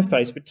hiding the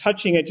face, but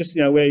touching it just,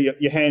 where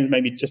your hands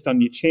maybe just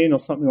under your chin or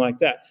something like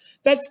that.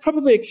 That's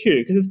probably a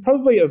cue, because it's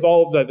probably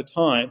evolved over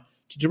time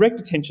to direct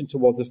attention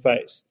towards the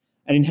face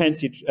and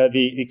enhance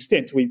the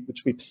extent to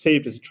which we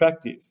perceived as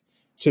attractive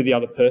to the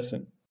other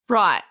person.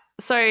 Right.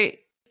 So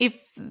if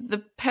the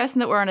person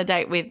that we're on a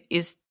date with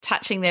is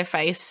touching their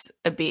face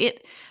a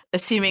bit,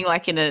 assuming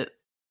like in a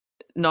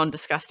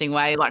non-disgusting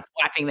way, like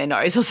wiping their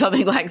nose or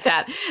something like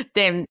that,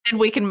 then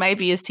we can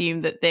maybe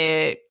assume that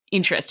they're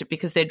interested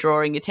because they're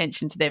drawing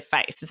attention to their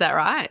face. Is that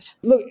right?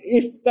 Look,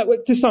 if that were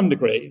to some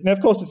degree. Now,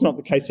 of course, it's not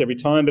the case every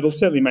time, but it'll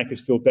certainly make us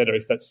feel better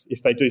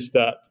if they do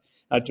start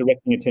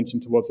directing attention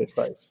towards their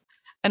face.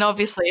 And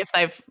obviously, if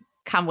they've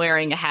come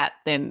wearing a hat,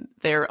 then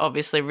they're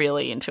obviously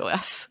really into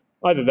us.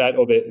 Either that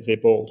or they're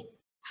bald.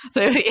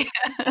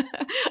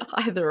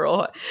 Either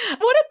or.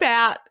 What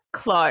about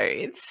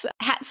clothes?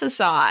 Hats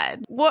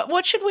aside,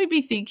 what should we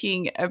be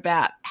thinking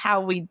about how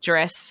we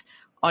dress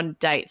on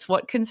dates?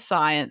 What can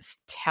science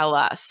tell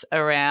us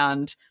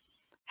around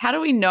how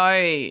do we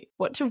know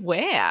what to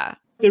wear?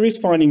 There is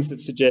findings that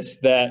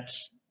suggest that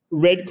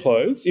red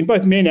clothes, in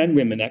both men and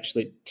women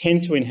actually,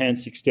 tend to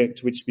enhance the extent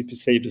to which we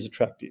perceived as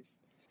attractive.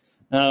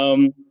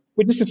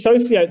 We just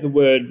associate the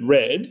word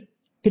red,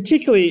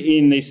 particularly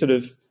in these sort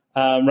of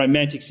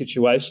romantic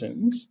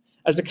situations,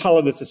 as a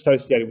colour that's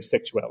associated with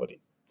sexuality.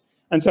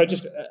 And so it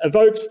just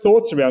evokes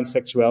thoughts around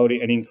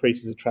sexuality and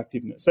increases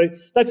attractiveness. So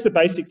that's the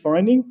basic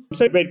finding.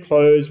 So red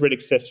clothes, red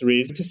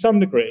accessories, to some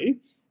degree,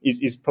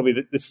 is probably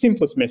the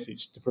simplest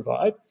message to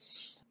provide.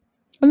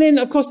 And then,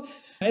 of course,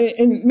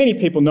 and many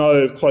people know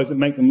of clothes that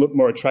make them look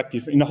more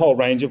attractive in a whole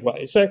range of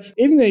ways. So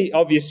even the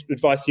obvious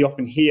advice you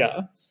often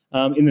hear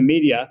in the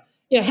media,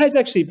 has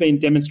actually been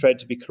demonstrated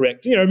to be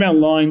correct.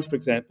 Around lines, for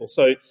example.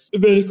 So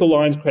vertical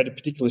lines create a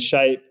particular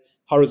shape,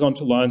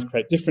 horizontal lines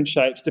create different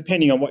shapes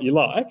depending on what you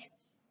like.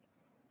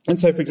 And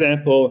so, for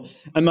example,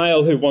 a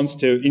male who wants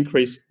to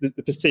increase the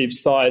perceived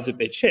size of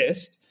their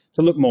chest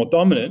to look more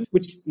dominant,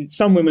 which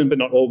some women, but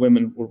not all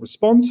women, will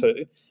respond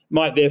to,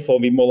 might therefore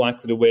be more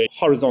likely to wear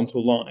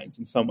horizontal lines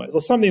in some ways,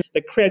 or something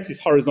that creates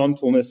this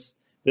horizontalness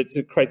that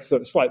creates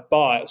sort of slight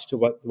bias to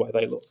the way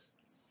they look.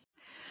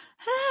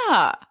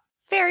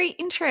 Very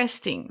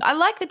interesting. I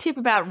like the tip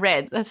about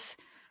red. That's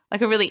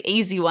like a really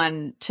easy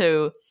one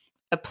to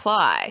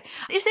apply.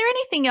 Is there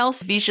anything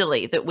else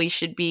visually that we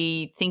should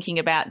be thinking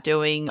about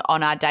doing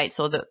on our dates,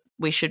 or that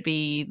we should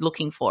be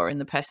looking for in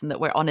the person that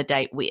we're on a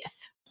date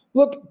with?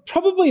 Look,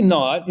 probably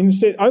not,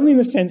 only in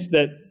the sense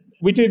that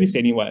we do this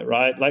anyway,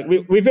 right? Like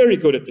we're very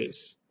good at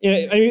this.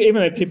 Even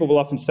though people will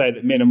often say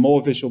that men are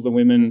more visual than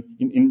women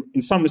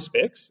in some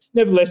respects,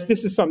 nevertheless,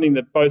 this is something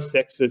that both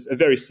sexes are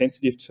very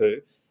sensitive to.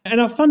 And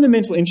our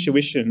fundamental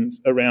intuitions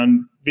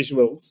around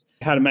visuals,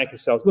 how to make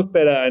ourselves look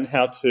better and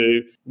how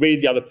to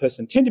read the other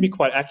person, tend to be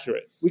quite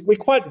accurate. We're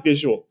quite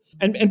visual.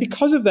 And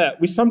because of that,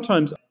 we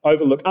sometimes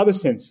overlook other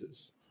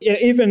senses,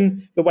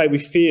 even the way we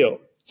feel.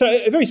 So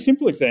a very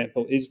simple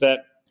example is that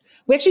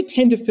we actually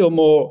tend to feel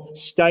more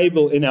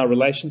stable in our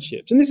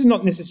relationships. And this is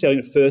not necessarily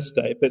in a first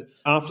date, but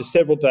after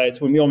several dates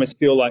when we almost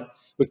feel like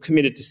we've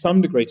committed to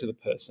some degree to the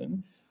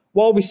person,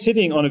 while we're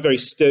sitting on a very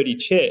sturdy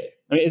chair.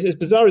 I mean, as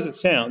bizarre as it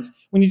sounds,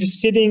 when you're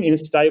just sitting in a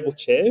stable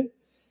chair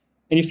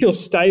and you feel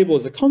stable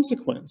as a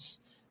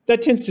consequence,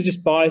 that tends to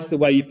just bias the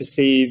way you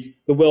perceive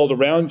the world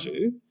around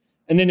you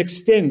and then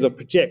extends or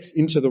projects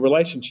into the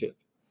relationship.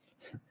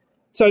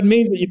 So it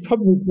means that you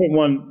probably don't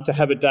want to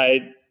have a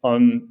date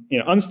on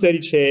unsteady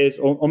chairs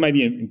or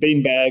maybe in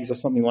bean bags or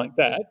something like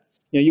that.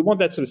 You want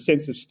that sort of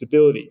sense of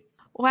stability.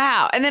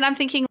 Wow. And then I'm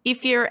thinking,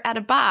 if you're at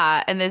a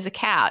bar and there's a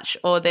couch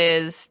or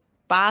there's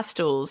bar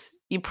stools,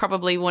 you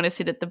probably want to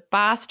sit at the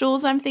bar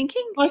stools, I'm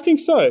thinking? I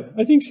think so,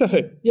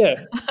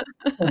 yeah.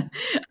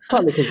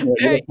 Partly because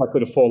you're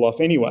likely to fall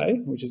off anyway,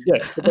 which is,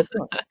 but that's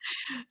right.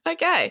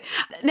 Okay.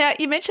 Now,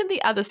 you mentioned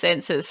the other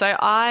senses. So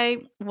I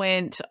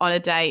went on a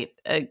date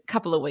a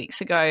couple of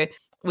weeks ago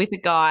with a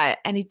guy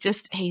and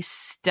he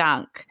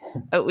stunk.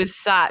 It was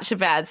such a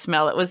bad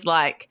smell. It was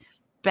like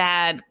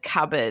bad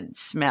cupboard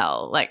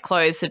smell, like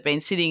clothes had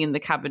been sitting in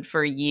the cupboard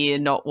for a year,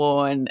 not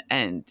worn,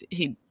 and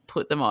he'd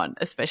put them on,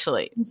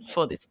 especially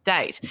for this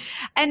date.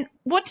 And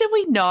what do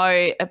we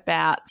know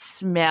about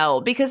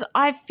smell? Because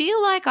I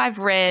feel like I've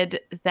read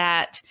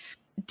that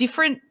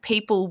different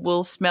people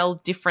will smell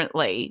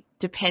differently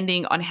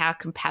depending on how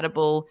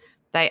compatible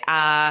they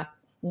are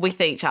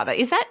with each other.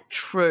 Is that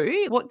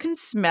true? What can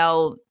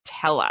smell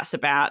tell us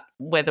about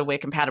whether we're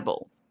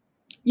compatible?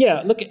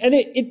 Yeah, look, and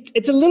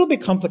it's a little bit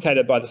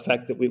complicated by the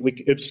fact that we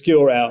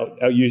obscure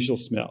our usual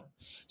smell.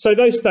 So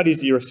those studies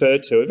that you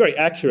referred to are very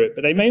accurate,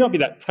 but they may not be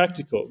that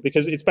practical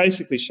because it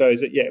basically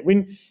shows that,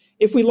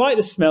 if we like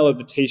the smell of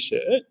the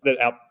T-shirt that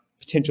our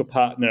potential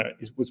partner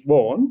was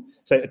worn,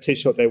 say a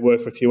T-shirt they wore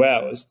for a few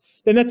hours,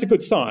 then that's a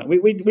good sign.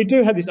 We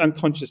do have this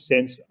unconscious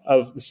sense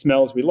of the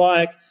smells we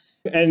like,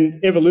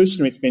 and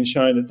evolutionarily it's been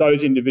shown that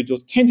those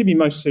individuals tend to be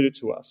most suited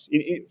to us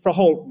for a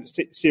whole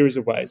series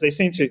of ways. They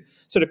seem to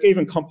sort of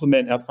even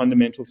complement our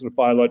fundamental sort of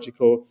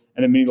biological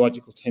and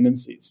immunological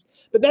tendencies.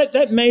 But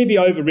that may be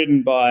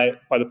overridden by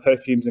the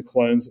perfumes and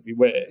colognes that we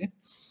wear.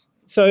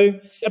 So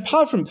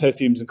apart from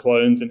perfumes and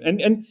colognes,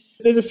 and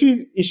there's a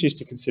few issues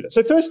to consider.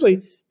 So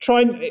firstly,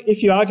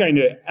 if you are going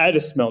to add a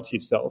smell to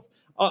yourself,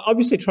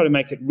 obviously try to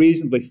make it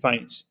reasonably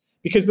faint,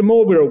 because the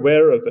more we're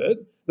aware of it,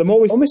 the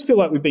more we almost feel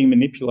like we're being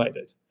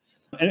manipulated.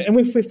 And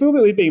if we feel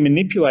that we're being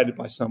manipulated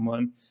by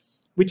someone,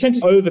 we tend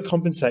to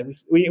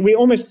overcompensate. We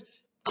almost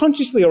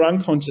consciously or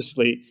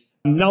unconsciously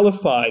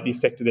nullify the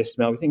effect of their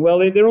smell. We think, well,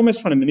 they're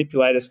almost trying to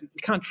manipulate us. We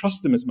can't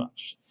trust them as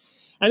much.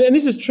 And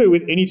this is true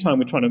with any time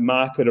we're trying to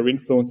market or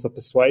influence or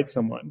persuade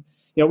someone.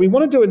 We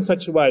want to do it in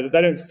such a way that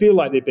they don't feel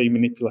like they're being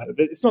manipulated.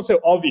 It's not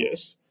so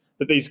obvious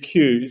that these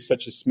cues,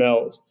 such as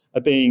smells,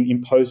 are being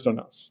imposed on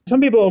us.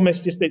 Some people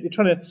almost they're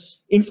trying to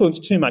influence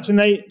too much. And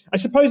I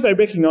suppose they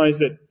recognise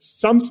that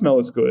some smell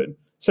is good,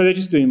 so they're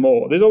just doing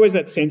more. There's always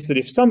that sense that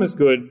if some is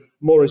good,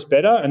 more is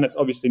better, and that's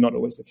obviously not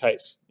always the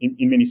case in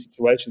many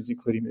situations,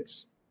 including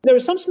this. There are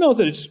some smells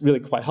that are just really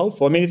quite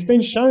helpful. I mean, it's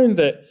been shown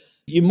that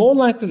you're more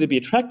likely to be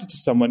attracted to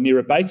someone near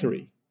a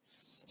bakery.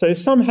 So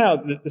somehow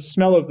the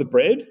smell of the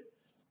bread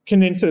can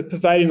then sort of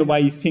pervade in the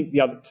way you think the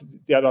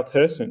other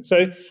person. So,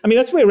 I mean,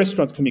 that's where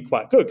restaurants can be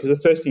quite good, because the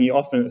first thing you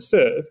often are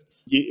served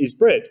is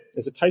bread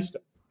as a taster.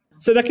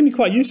 So that can be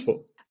quite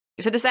useful.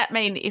 So does that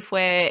mean if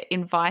we're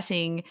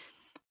inviting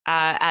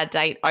our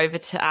date over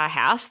to our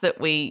house that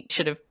we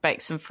should have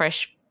baked some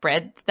fresh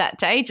bread that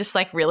day, just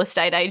like real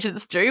estate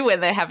agents do when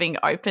they're having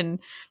open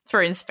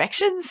for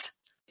inspections?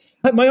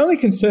 My only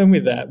concern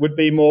with that would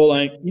be more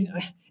like,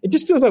 it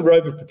just feels like we're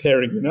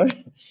over-preparing, Enjoy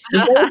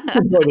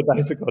the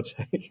day, for God's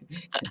sake.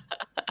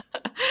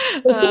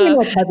 It's really a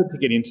nice habit to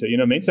get into, you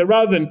know what I mean? So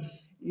rather than,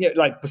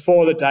 like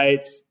before the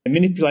dates, and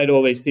manipulate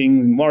all these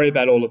things and worry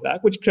about all of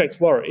that, which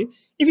creates worry,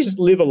 if you just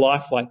live a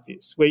life like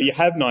this, where you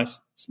have nice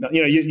smell,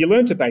 you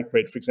learn to bake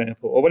bread, for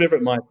example, or whatever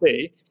it might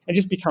be, and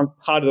just become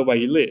part of the way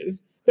you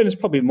live, then it's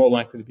probably more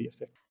likely to be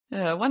effective.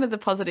 One of the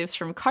positives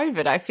from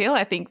COVID, I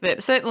think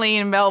that certainly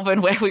in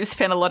Melbourne, where we've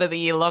spent a lot of the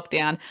year locked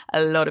down,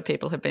 a lot of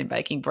people have been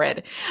baking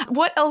bread.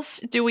 What else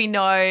do we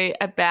know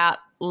about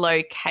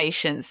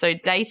locations? So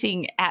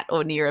dating at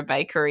or near a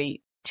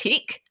bakery,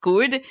 tick,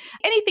 good.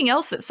 Anything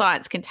else that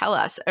science can tell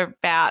us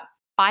about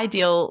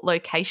ideal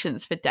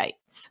locations for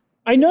dates?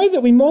 I know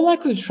that we're more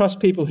likely to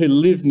trust people who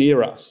live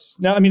near us.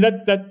 Now, I mean,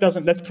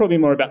 that's probably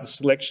more about the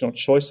selection or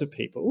choice of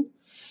people.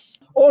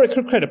 Or it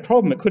could create a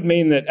problem. It could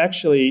mean that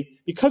actually,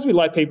 because we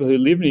like people who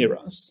live near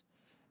us,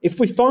 if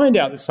we find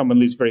out that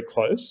someone lives very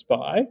close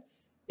by,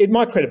 it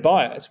might create a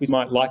bias. We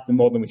might like them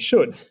more than we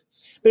should.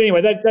 But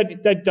anyway,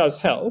 that does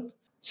help.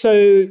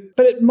 So,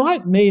 but it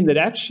might mean that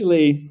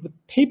actually the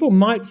people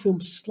might feel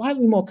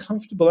slightly more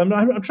comfortable. I'm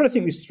trying to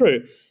think this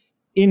through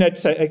in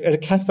at a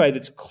cafe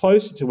that's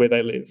closer to where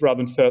they live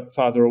rather than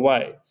farther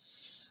away.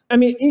 I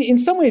mean, in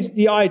some ways,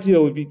 the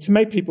ideal would be to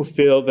make people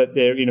feel that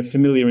they're in a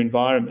familiar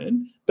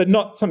environment, but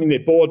not something they're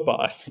bored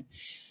by.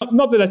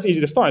 Not that that's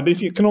easy to find, but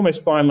if you can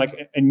almost find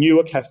like a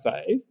newer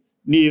cafe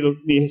near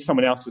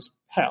someone else's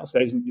house,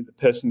 that isn't the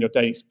person you're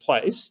dating's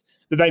place,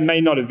 that they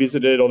may not have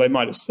visited or they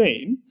might have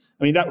seen,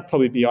 I mean, that would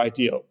probably be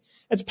ideal.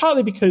 It's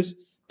partly because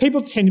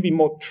people tend to be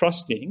more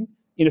trusting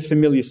in a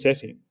familiar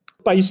setting,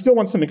 but you still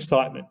want some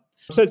excitement.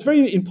 So it's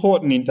very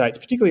important in dates,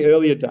 particularly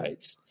earlier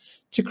dates,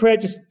 to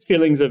create just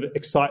feelings of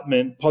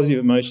excitement, positive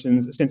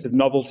emotions, a sense of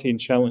novelty and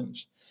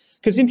challenge.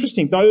 Because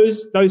interesting,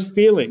 those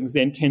feelings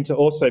then tend to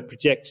also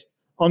project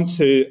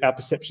onto our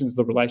perceptions of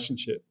the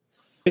relationship.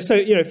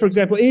 So, for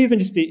example, even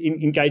just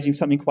engaging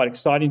something quite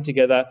exciting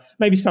together,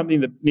 maybe something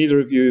that neither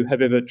of you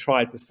have ever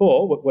tried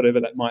before, whatever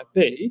that might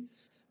be,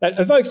 that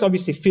evokes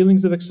obviously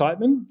feelings of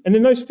excitement. And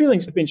then those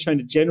feelings have been shown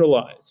to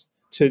generalise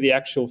to the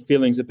actual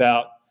feelings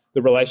about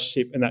the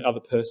relationship and that other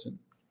person.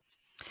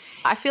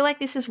 I feel like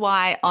this is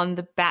why on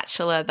The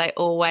Bachelor they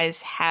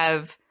always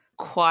have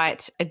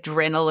quite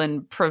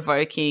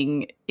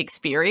adrenaline-provoking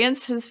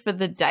experiences for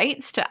the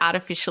dates to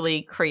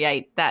artificially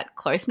create that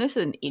closeness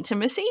and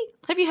intimacy.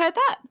 Have you heard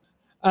that?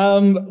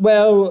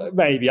 Well,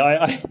 maybe.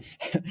 I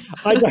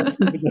don't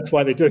think that's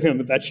why they're doing it on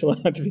The Bachelor,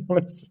 to be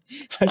honest.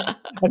 I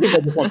think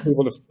they just want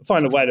people to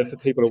find a way for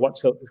people to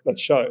watch that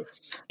show.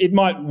 It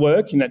might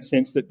work in that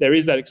sense that there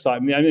is that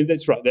excitement. I mean,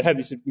 that's right. They have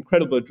this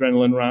incredible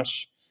adrenaline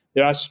rush.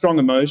 There are strong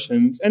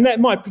emotions, and that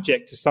might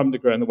project to some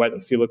degree on the way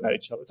they feel about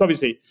each other. It's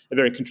obviously a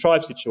very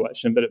contrived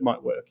situation, but it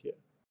might work, yeah.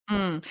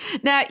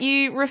 Now,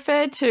 you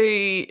referred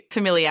to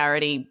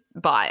familiarity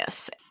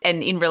bias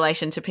and in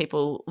relation to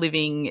people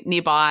living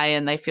nearby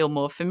and they feel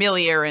more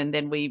familiar and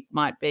then we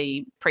might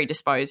be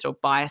predisposed or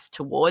biased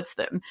towards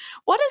them.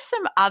 What are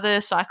some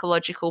other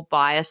psychological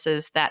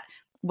biases that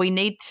we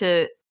need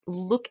to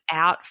look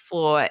out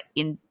for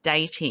in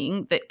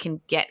dating that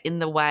can get in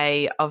the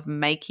way of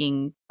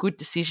making good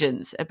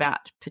decisions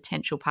about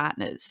potential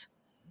partners?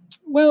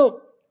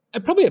 Well,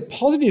 probably a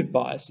positive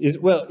bias is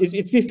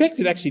it's the effect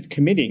of actually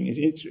committing.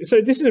 So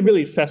this is a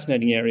really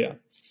fascinating area.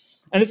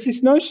 And it's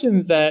this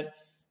notion that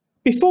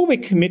before we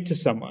commit to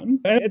someone,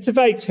 and it's a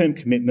vague term,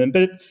 commitment,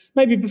 but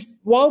maybe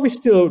while we're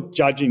still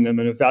judging them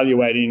and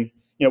evaluating,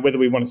 whether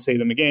we want to see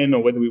them again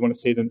or whether we want to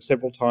see them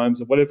several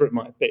times or whatever it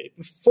might be,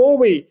 before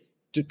we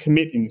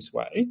commit in this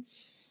way,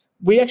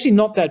 we're actually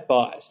not that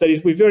biased. That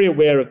is, we're very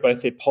aware of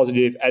both their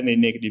positive and their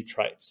negative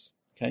traits.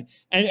 Okay?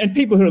 And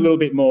people who are a little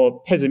bit more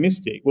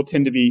pessimistic will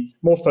tend to be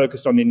more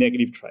focused on their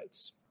negative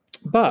traits.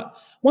 But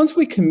once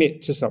we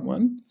commit to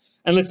someone,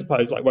 and let's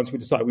suppose once we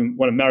decide we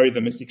want to marry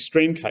them as the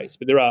extreme case,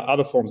 but there are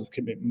other forms of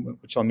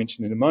commitment, which I'll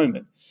mention in a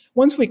moment.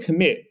 Once we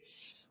commit,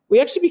 we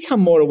actually become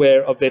more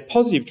aware of their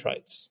positive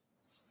traits.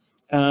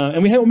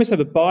 And we almost have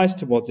a bias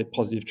towards their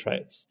positive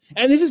traits.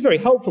 And this is very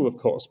helpful, of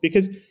course,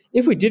 because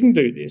if we didn't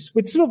do this,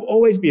 we'd sort of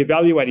always be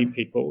evaluating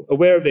people,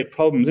 aware of their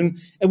problems, and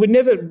we'd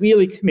never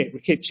really commit.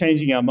 We'd keep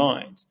changing our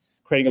mind,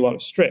 creating a lot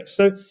of stress.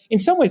 So in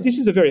some ways, this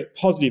is a very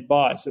positive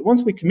bias, that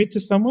once we commit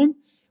to someone,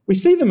 we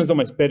see them as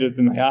almost better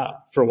than they are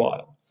for a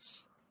while.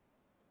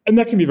 And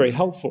that can be very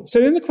helpful. So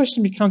then the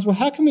question becomes, well,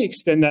 how can we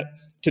extend that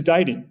to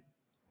dating?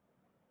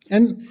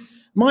 And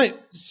my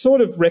sort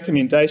of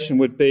recommendation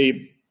would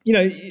be,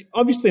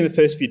 obviously in the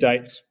first few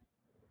dates,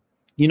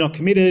 you're not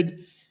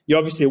committed, you're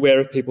obviously aware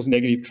of people's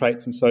negative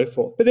traits and so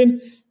forth. But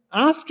then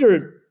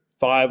after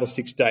 5 or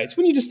 6 dates,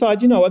 when you decide,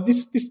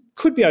 this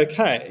could be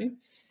okay,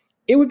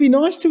 it would be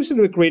nice to sort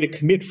of agree to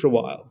commit for a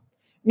while.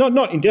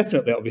 Not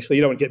indefinitely, obviously,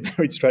 you don't want to get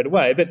married straight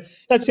away, but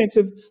that sense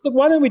of, look,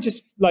 why don't we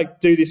just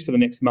do this for the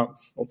next month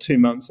or 2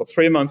 months or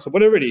 3 months or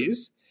whatever it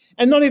is,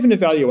 and not even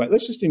evaluate.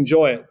 Let's just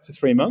enjoy it for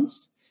 3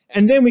 months,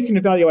 and then we can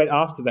evaluate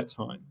after that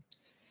time.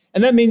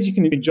 And that means you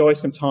can enjoy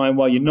some time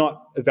while you're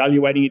not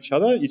evaluating each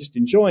other, you're just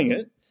enjoying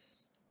it.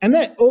 And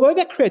that, although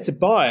that creates a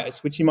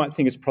bias, which you might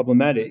think is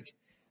problematic,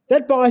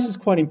 that bias is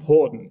quite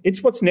important.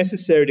 It's what's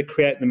necessary to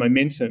create the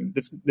momentum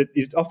that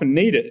is often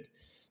needed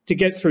to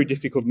get through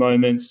difficult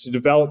moments, to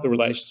develop the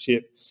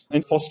relationship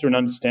and foster an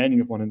understanding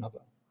of one another.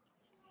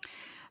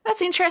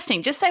 That's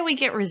interesting. Just say we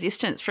get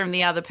resistance from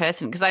the other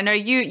person, because I know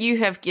you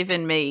have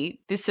given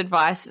me this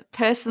advice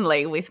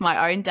personally with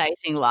my own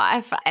dating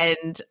life,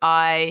 and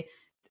I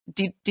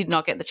did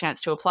not get the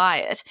chance to apply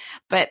it.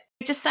 But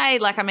just say,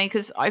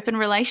 because open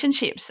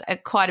relationships are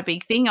quite a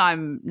big thing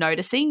I'm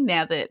noticing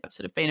now that I've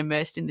sort of been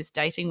immersed in this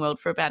dating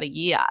world for about a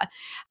year.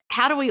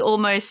 How do we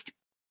almost,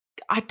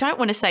 I don't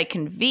want to say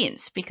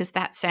convince, because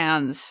that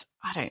sounds,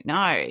 I don't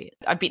know,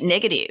 a bit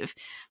negative,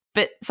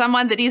 but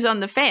someone that is on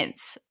the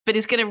fence but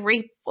is going to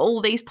reap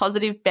all these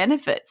positive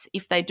benefits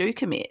if they do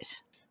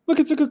commit? Look,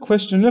 it's a good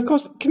question. And of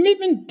course,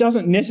 commitment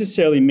doesn't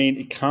necessarily mean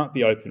it can't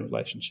be open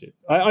relationship.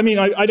 I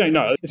don't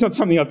know. It's not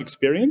something I've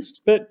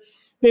experienced, but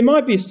there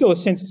might be still a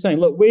sense of saying,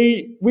 look,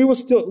 we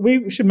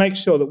should make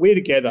sure that we're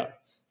together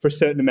for a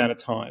certain amount of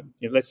time,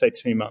 let's say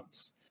 2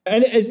 months.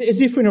 And as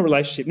if we're in a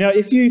relationship. Now,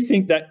 if you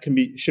think that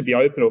should be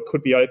open or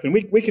could be open,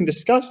 we can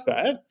discuss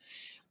that.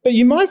 But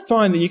you might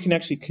find that you can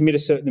actually commit a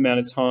certain amount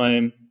of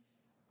time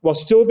while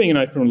still being an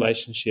open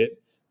relationship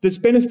that's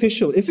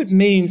beneficial if it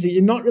means that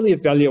you're not really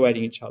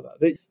evaluating each other,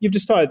 that you've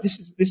decided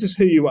this is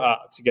who you are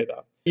together.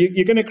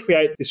 You're going to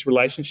create this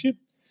relationship,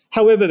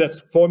 however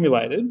that's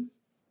formulated,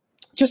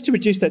 just to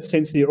reduce that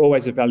sense that you're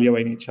always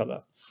evaluating each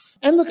other.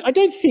 And look, I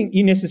don't think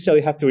you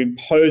necessarily have to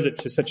impose it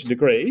to such a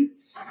degree.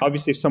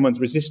 Obviously, if someone's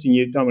resisting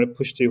you don't want to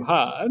push too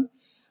hard.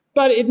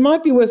 But it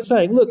might be worth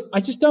saying, look, I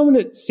just don't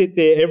want to sit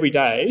there every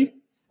day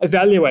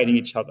evaluating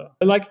each other.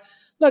 We're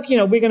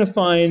going to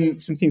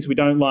find some things we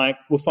don't like.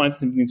 We'll find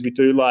some things we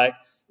do like.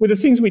 With the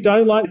things we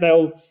don't like,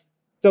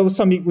 they'll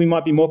something we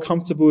might be more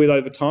comfortable with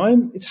over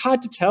time. It's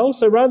hard to tell.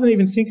 So rather than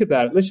even think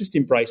about it, let's just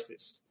embrace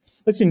this.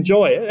 Let's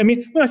enjoy it. I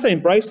mean, when I say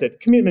embrace it,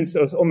 commitment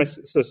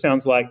almost sort of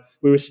sounds like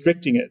we're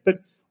restricting it, but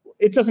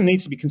it doesn't need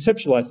to be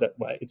conceptualized that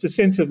way. It's a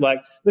sense of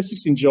let's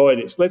just enjoy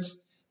this. Let's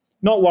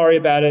not worry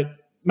about it.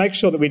 Make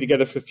sure that we're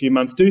together for a few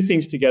months, do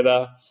things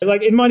together.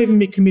 It might even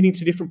be committing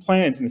to different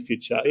plans in the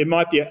future. It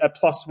might be a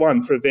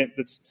 +1 for an event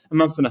that's a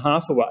month and a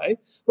half away,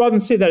 rather than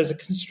see that as a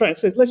constraint.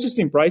 So let's just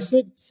embrace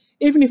it.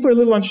 Even if we're a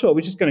little unsure,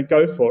 we're just going to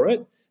go for it.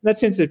 And that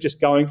sense of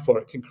just going for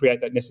it can create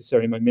that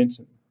necessary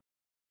momentum.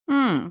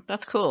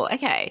 That's cool.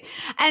 Okay.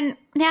 And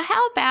now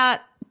how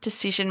about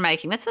decision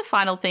making, that's the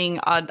final thing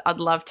I'd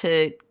love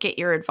to get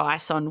your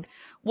advice on.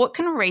 What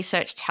can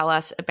research tell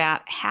us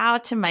about how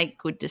to make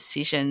good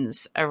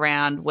decisions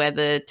around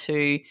whether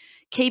to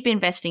keep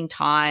investing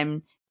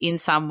time in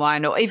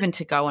someone or even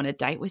to go on a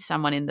date with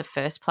someone in the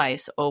first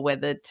place, or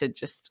whether to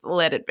just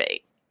let it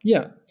be?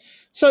 Yeah.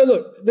 So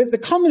look, the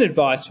common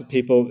advice for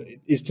people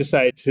is to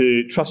say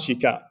to trust your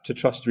gut, to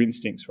trust your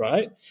instincts,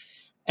 right?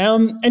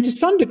 And to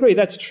some degree,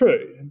 that's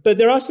true. But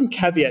there are some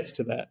caveats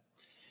to that.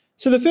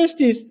 So the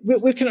first is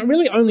we can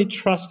really only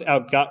trust our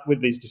gut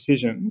with these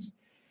decisions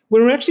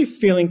when we're actually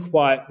feeling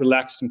quite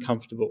relaxed and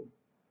comfortable.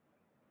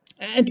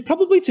 And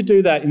probably to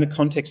do that in the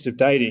context of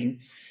dating,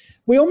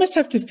 we almost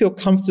have to feel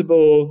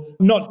comfortable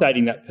not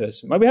dating that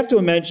person. Like we have to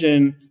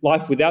imagine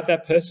life without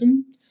that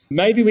person.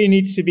 Maybe we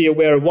need to be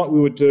aware of what we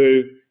would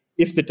do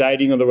if the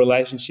dating or the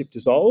relationship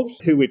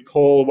dissolved, who we'd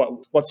call,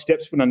 what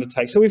steps we'd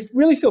undertake. So we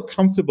really feel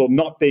comfortable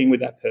not being with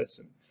that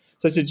person.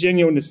 So it's a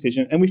genuine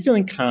decision and we're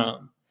feeling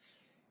calm.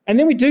 And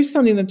then we do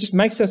something that just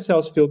makes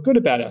ourselves feel good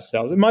about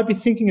ourselves. It might be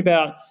thinking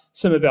about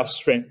some of our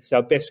strengths,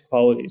 our best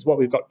qualities, what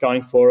we've got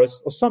going for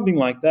us, or something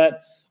like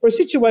that, or a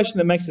situation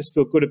that makes us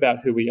feel good about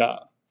who we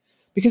are.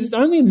 Because it's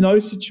only in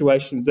those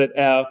situations that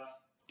our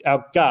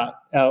gut,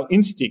 our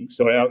instincts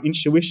or our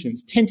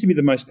intuitions tend to be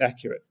the most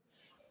accurate.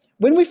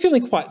 When we're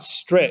feeling quite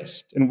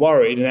stressed and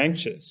worried and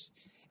anxious,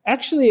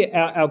 actually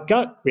our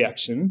gut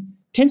reaction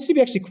tends to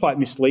be actually quite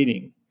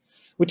misleading.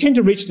 We tend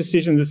to reach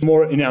decisions that's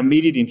more in our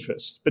immediate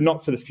interest, but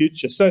not for the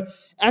future. So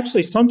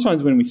actually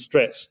sometimes when we're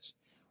stressed,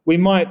 we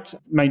might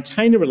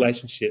maintain a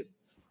relationship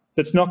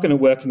that's not going to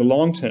work in the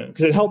long term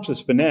because it helps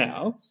us for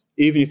now,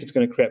 even if it's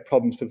going to create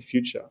problems for the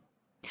future.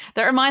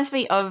 That reminds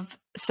me of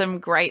some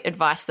great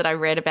advice that I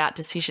read about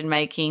decision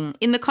making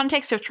in the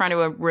context of trying to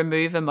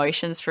remove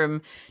emotions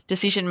from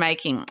decision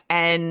making.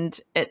 And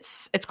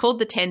it's called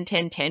the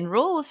 10-10-10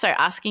 rule. So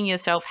asking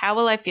yourself, how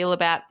will I feel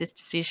about this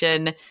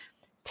decision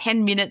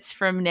 10 minutes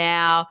from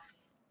now,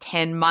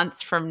 10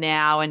 months from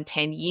now, and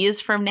 10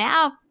 years from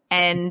now?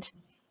 And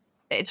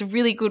it's a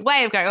really good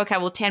way of going, okay,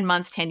 well, 10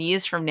 months, 10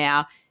 years from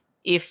now,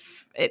 if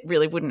it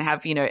really wouldn't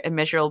have, a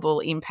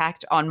measurable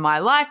impact on my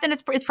life, then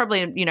it's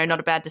probably, not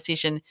a bad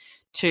decision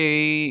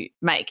to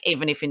make,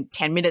 even if in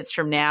 10 minutes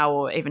from now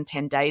or even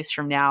 10 days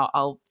from now,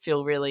 I'll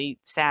feel really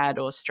sad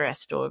or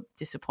stressed or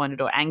disappointed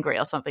or angry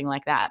or something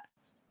like that.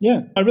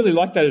 Yeah, I really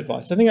like that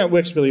advice. I think that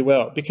works really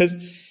well because,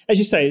 as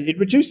you say, it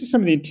reduces some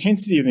of the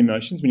intensity of the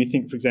emotions when you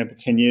think, for example,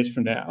 10 years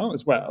from now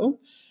as well.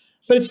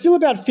 But it's still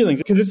about feelings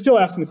because it's still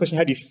asking the question,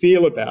 how do you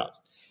feel about?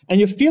 And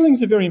your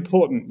feelings are very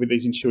important with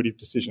these intuitive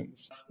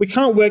decisions. We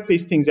can't work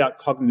these things out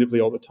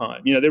cognitively all the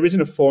time. There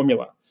isn't a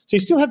formula. So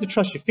you still have to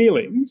trust your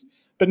feelings,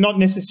 but not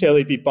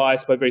necessarily be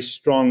biased by very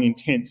strong,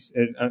 intense,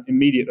 and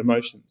immediate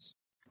emotions.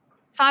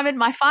 Simon,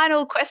 my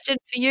final question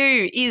for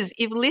you is,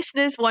 if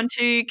listeners want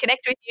to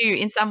connect with you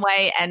in some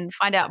way and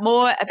find out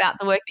more about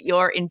the work that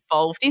you're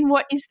involved in,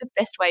 what is the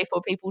best way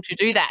for people to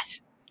do that?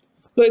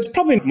 So it's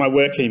probably my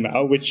work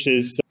email, which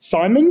is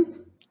simon.moss,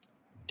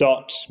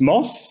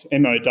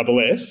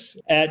 M-O-S-S,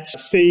 at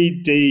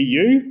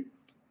cdu.edu.au.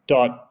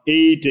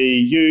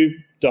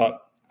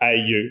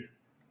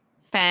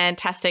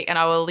 Fantastic. And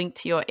I will link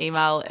to your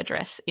email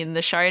address in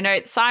the show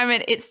notes.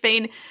 Simon, it's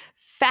been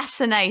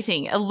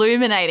fascinating,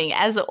 illuminating,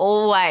 as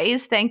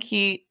always. Thank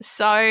you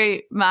so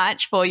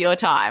much for your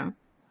time.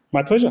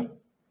 My pleasure.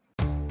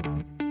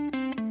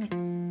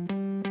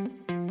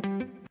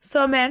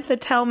 So, Amantha,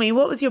 tell me,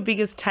 what was your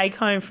biggest take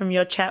home from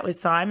your chat with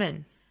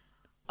Simon?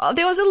 Oh,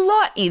 there was a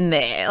lot in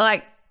there.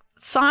 Like,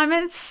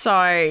 Simon's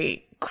so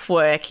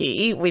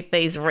quirky with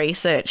these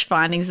research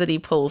findings that he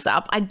pulls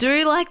up. I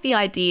do like the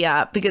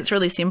idea, because it's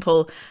really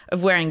simple,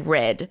 of wearing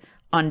red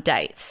on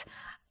dates.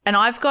 And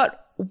I've got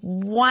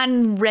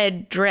one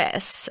red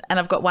dress and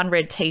I've got one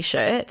red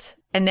T-shirt.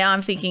 And now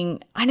I'm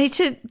thinking, I need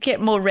to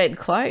get more red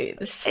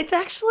clothes. It's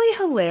actually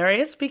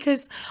hilarious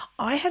because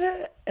I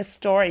had a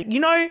story. You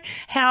know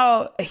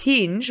how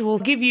Hinge will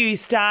give you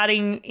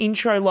starting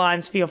intro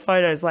lines for your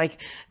photos, like,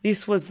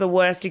 this was the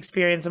worst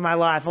experience of my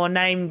life, or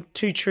name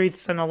 2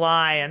 truths and a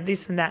lie, and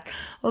this and that.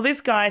 Well, this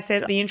guy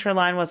said the intro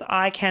line was,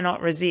 I cannot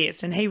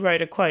resist. And he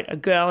wrote a quote, a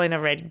girl in a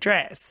red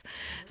dress.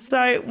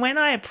 So when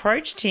I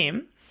approached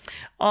him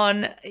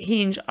on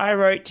Hinge, I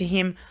wrote to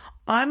him,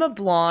 I'm a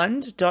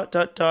blonde, ...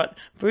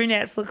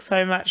 Brunettes look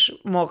so much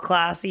more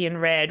classy in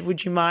red.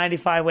 Would you mind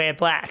if I wear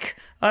black?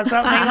 Or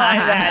something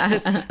like that,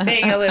 just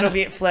being a little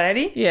bit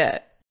flirty. Yeah.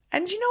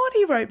 And you know what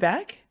he wrote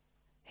back?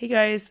 He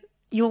goes,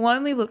 you'll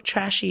only look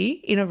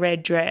trashy in a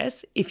red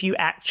dress if you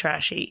act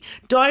trashy.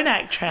 Don't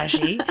act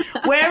trashy.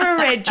 Wear a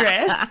red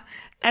dress.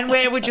 And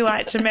where would you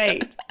like to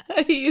meet?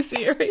 Are you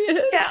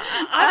serious? Yeah,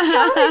 I'm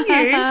telling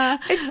you,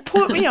 it's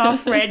put me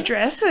off red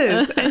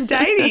dresses and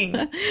dating.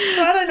 So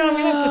I don't know, I'm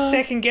going to have to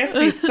second guess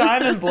this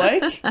Simon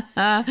bloke.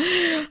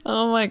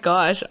 Oh my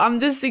gosh. I'm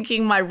just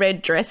thinking my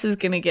red dress is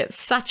going to get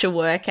such a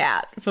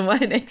workout for my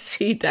next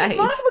few days. It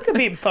might look a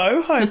bit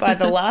boho by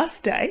the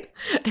last date.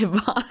 It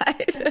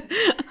might.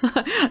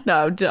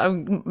 No,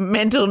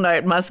 mental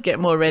note, must get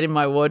more red in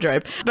my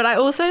wardrobe. But I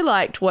also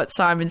liked what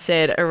Simon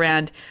said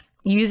around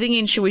using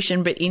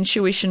intuition, but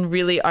intuition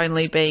really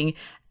only being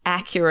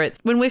accurate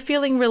when we're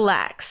feeling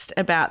relaxed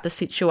about the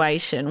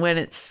situation,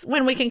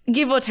 when we can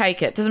give or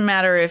take it. Doesn't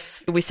matter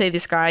if we see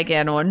this guy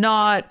again or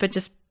not, but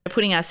just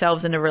putting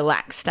ourselves in a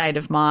relaxed state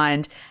of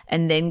mind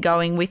and then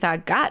going with our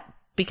gut.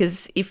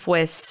 Because if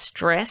we're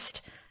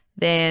stressed,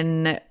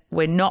 then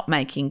we're not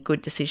making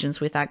good decisions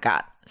with our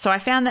gut. So I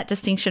found that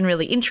distinction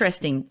really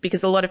interesting,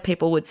 because a lot of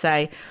people would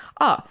say,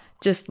 oh,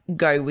 just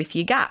go with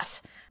your gut.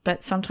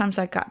 But sometimes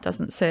our gut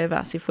doesn't serve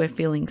us if we're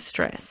feeling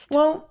stressed.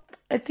 Well,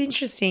 it's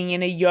interesting.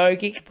 In a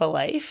yogic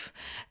belief,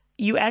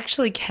 you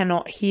actually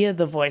cannot hear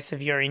the voice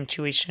of your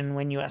intuition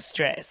when you are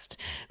stressed,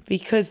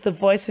 because the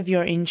voice of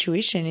your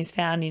intuition is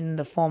found in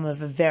the form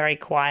of a very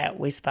quiet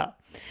whisper.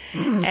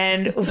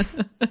 And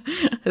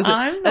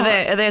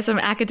are there some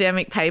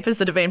academic papers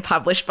that have been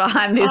published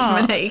behind this,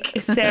 Monique?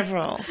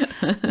 Several.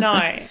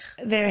 No,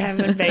 there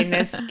haven't been.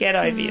 Get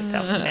over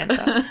yourself,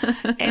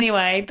 Samantha.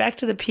 Anyway, back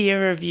to the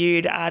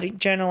peer-reviewed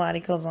journal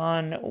articles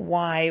on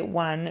why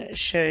one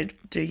should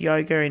do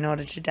yoga in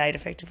order to date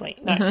effectively.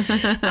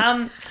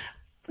 No.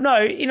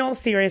 No, in all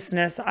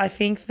seriousness, I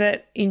think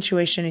that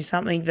intuition is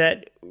something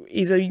that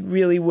is a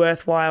really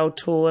worthwhile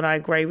tool, and I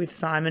agree with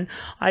Simon.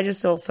 I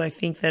just also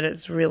think that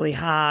it's really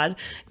hard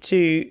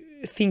to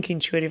think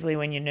intuitively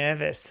when you're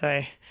nervous.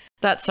 So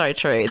that's so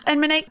true. And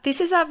Monique,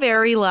 this is our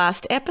very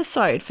last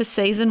episode for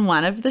season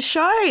 1 of the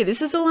show. This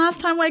is the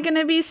last time we're going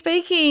to be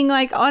speaking,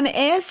 like on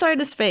air, so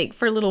to speak,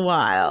 for a little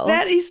while.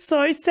 That is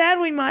so sad.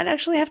 We might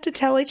actually have to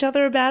tell each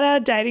other about our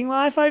dating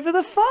life over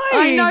the phone.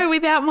 I know,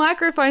 without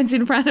microphones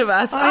in front of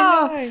us.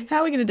 I know.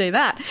 How are we going to do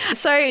that?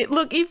 So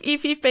look,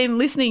 if you've been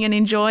listening and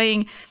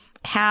enjoying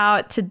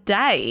How to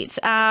Date,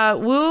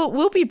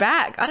 we'll be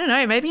back, I don't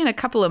know, maybe in a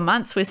couple of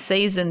months with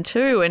season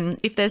 2. And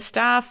if there's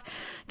stuff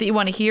that you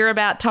want to hear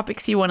about,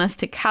 topics you want us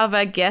to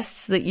cover,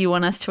 guests that you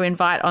want us to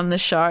invite on the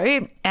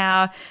show,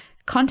 our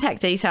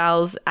contact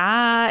details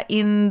are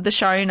in the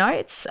show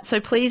notes. So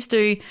please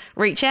do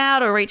reach out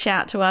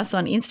to us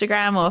on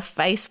Instagram or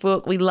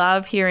Facebook. We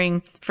love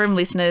hearing from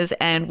listeners,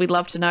 and we'd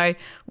love to know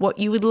what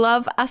you would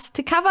love us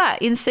to cover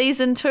in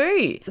season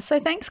 2. So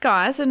thanks,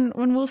 guys, and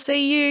we'll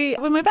see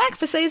you when we're back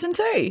for season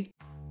 2.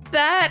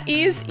 That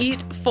is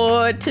it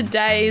for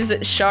today's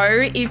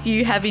show. If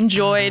you have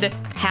enjoyed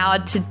How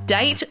to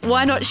Date,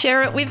 why not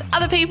share it with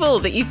other people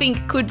that you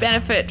think could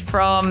benefit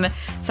from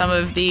some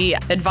of the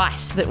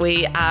advice that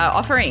we are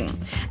offering?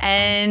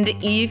 And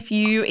if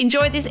you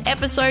enjoyed this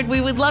episode,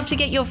 we would love to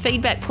get your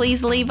feedback.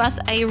 Please leave us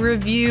a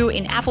review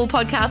in Apple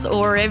Podcasts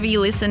or wherever you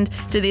listened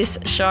to this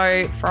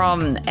show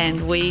from.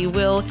 And we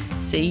will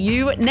see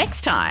you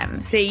next time.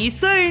 See you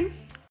soon.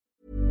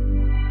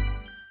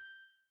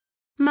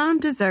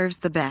 Mom deserves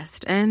the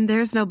best, and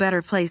there's no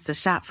better place to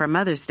shop for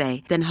Mother's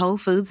Day than Whole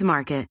Foods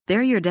Market.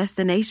 They're your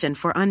destination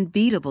for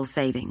unbeatable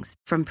savings,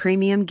 from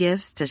premium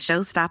gifts to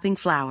show-stopping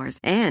flowers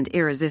and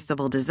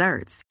irresistible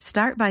desserts.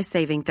 Start by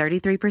saving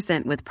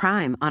 33% with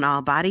Prime on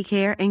all body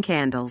care and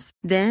candles.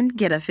 Then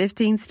get a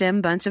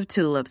 15-stem bunch of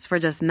tulips for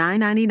just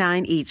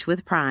 $9.99 each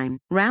with Prime.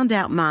 Round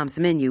out Mom's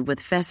menu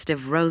with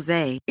festive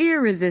rosé,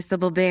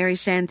 irresistible berry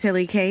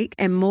chantilly cake,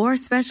 and more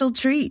special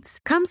treats.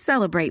 Come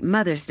celebrate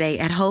Mother's Day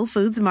at Whole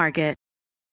Foods Market.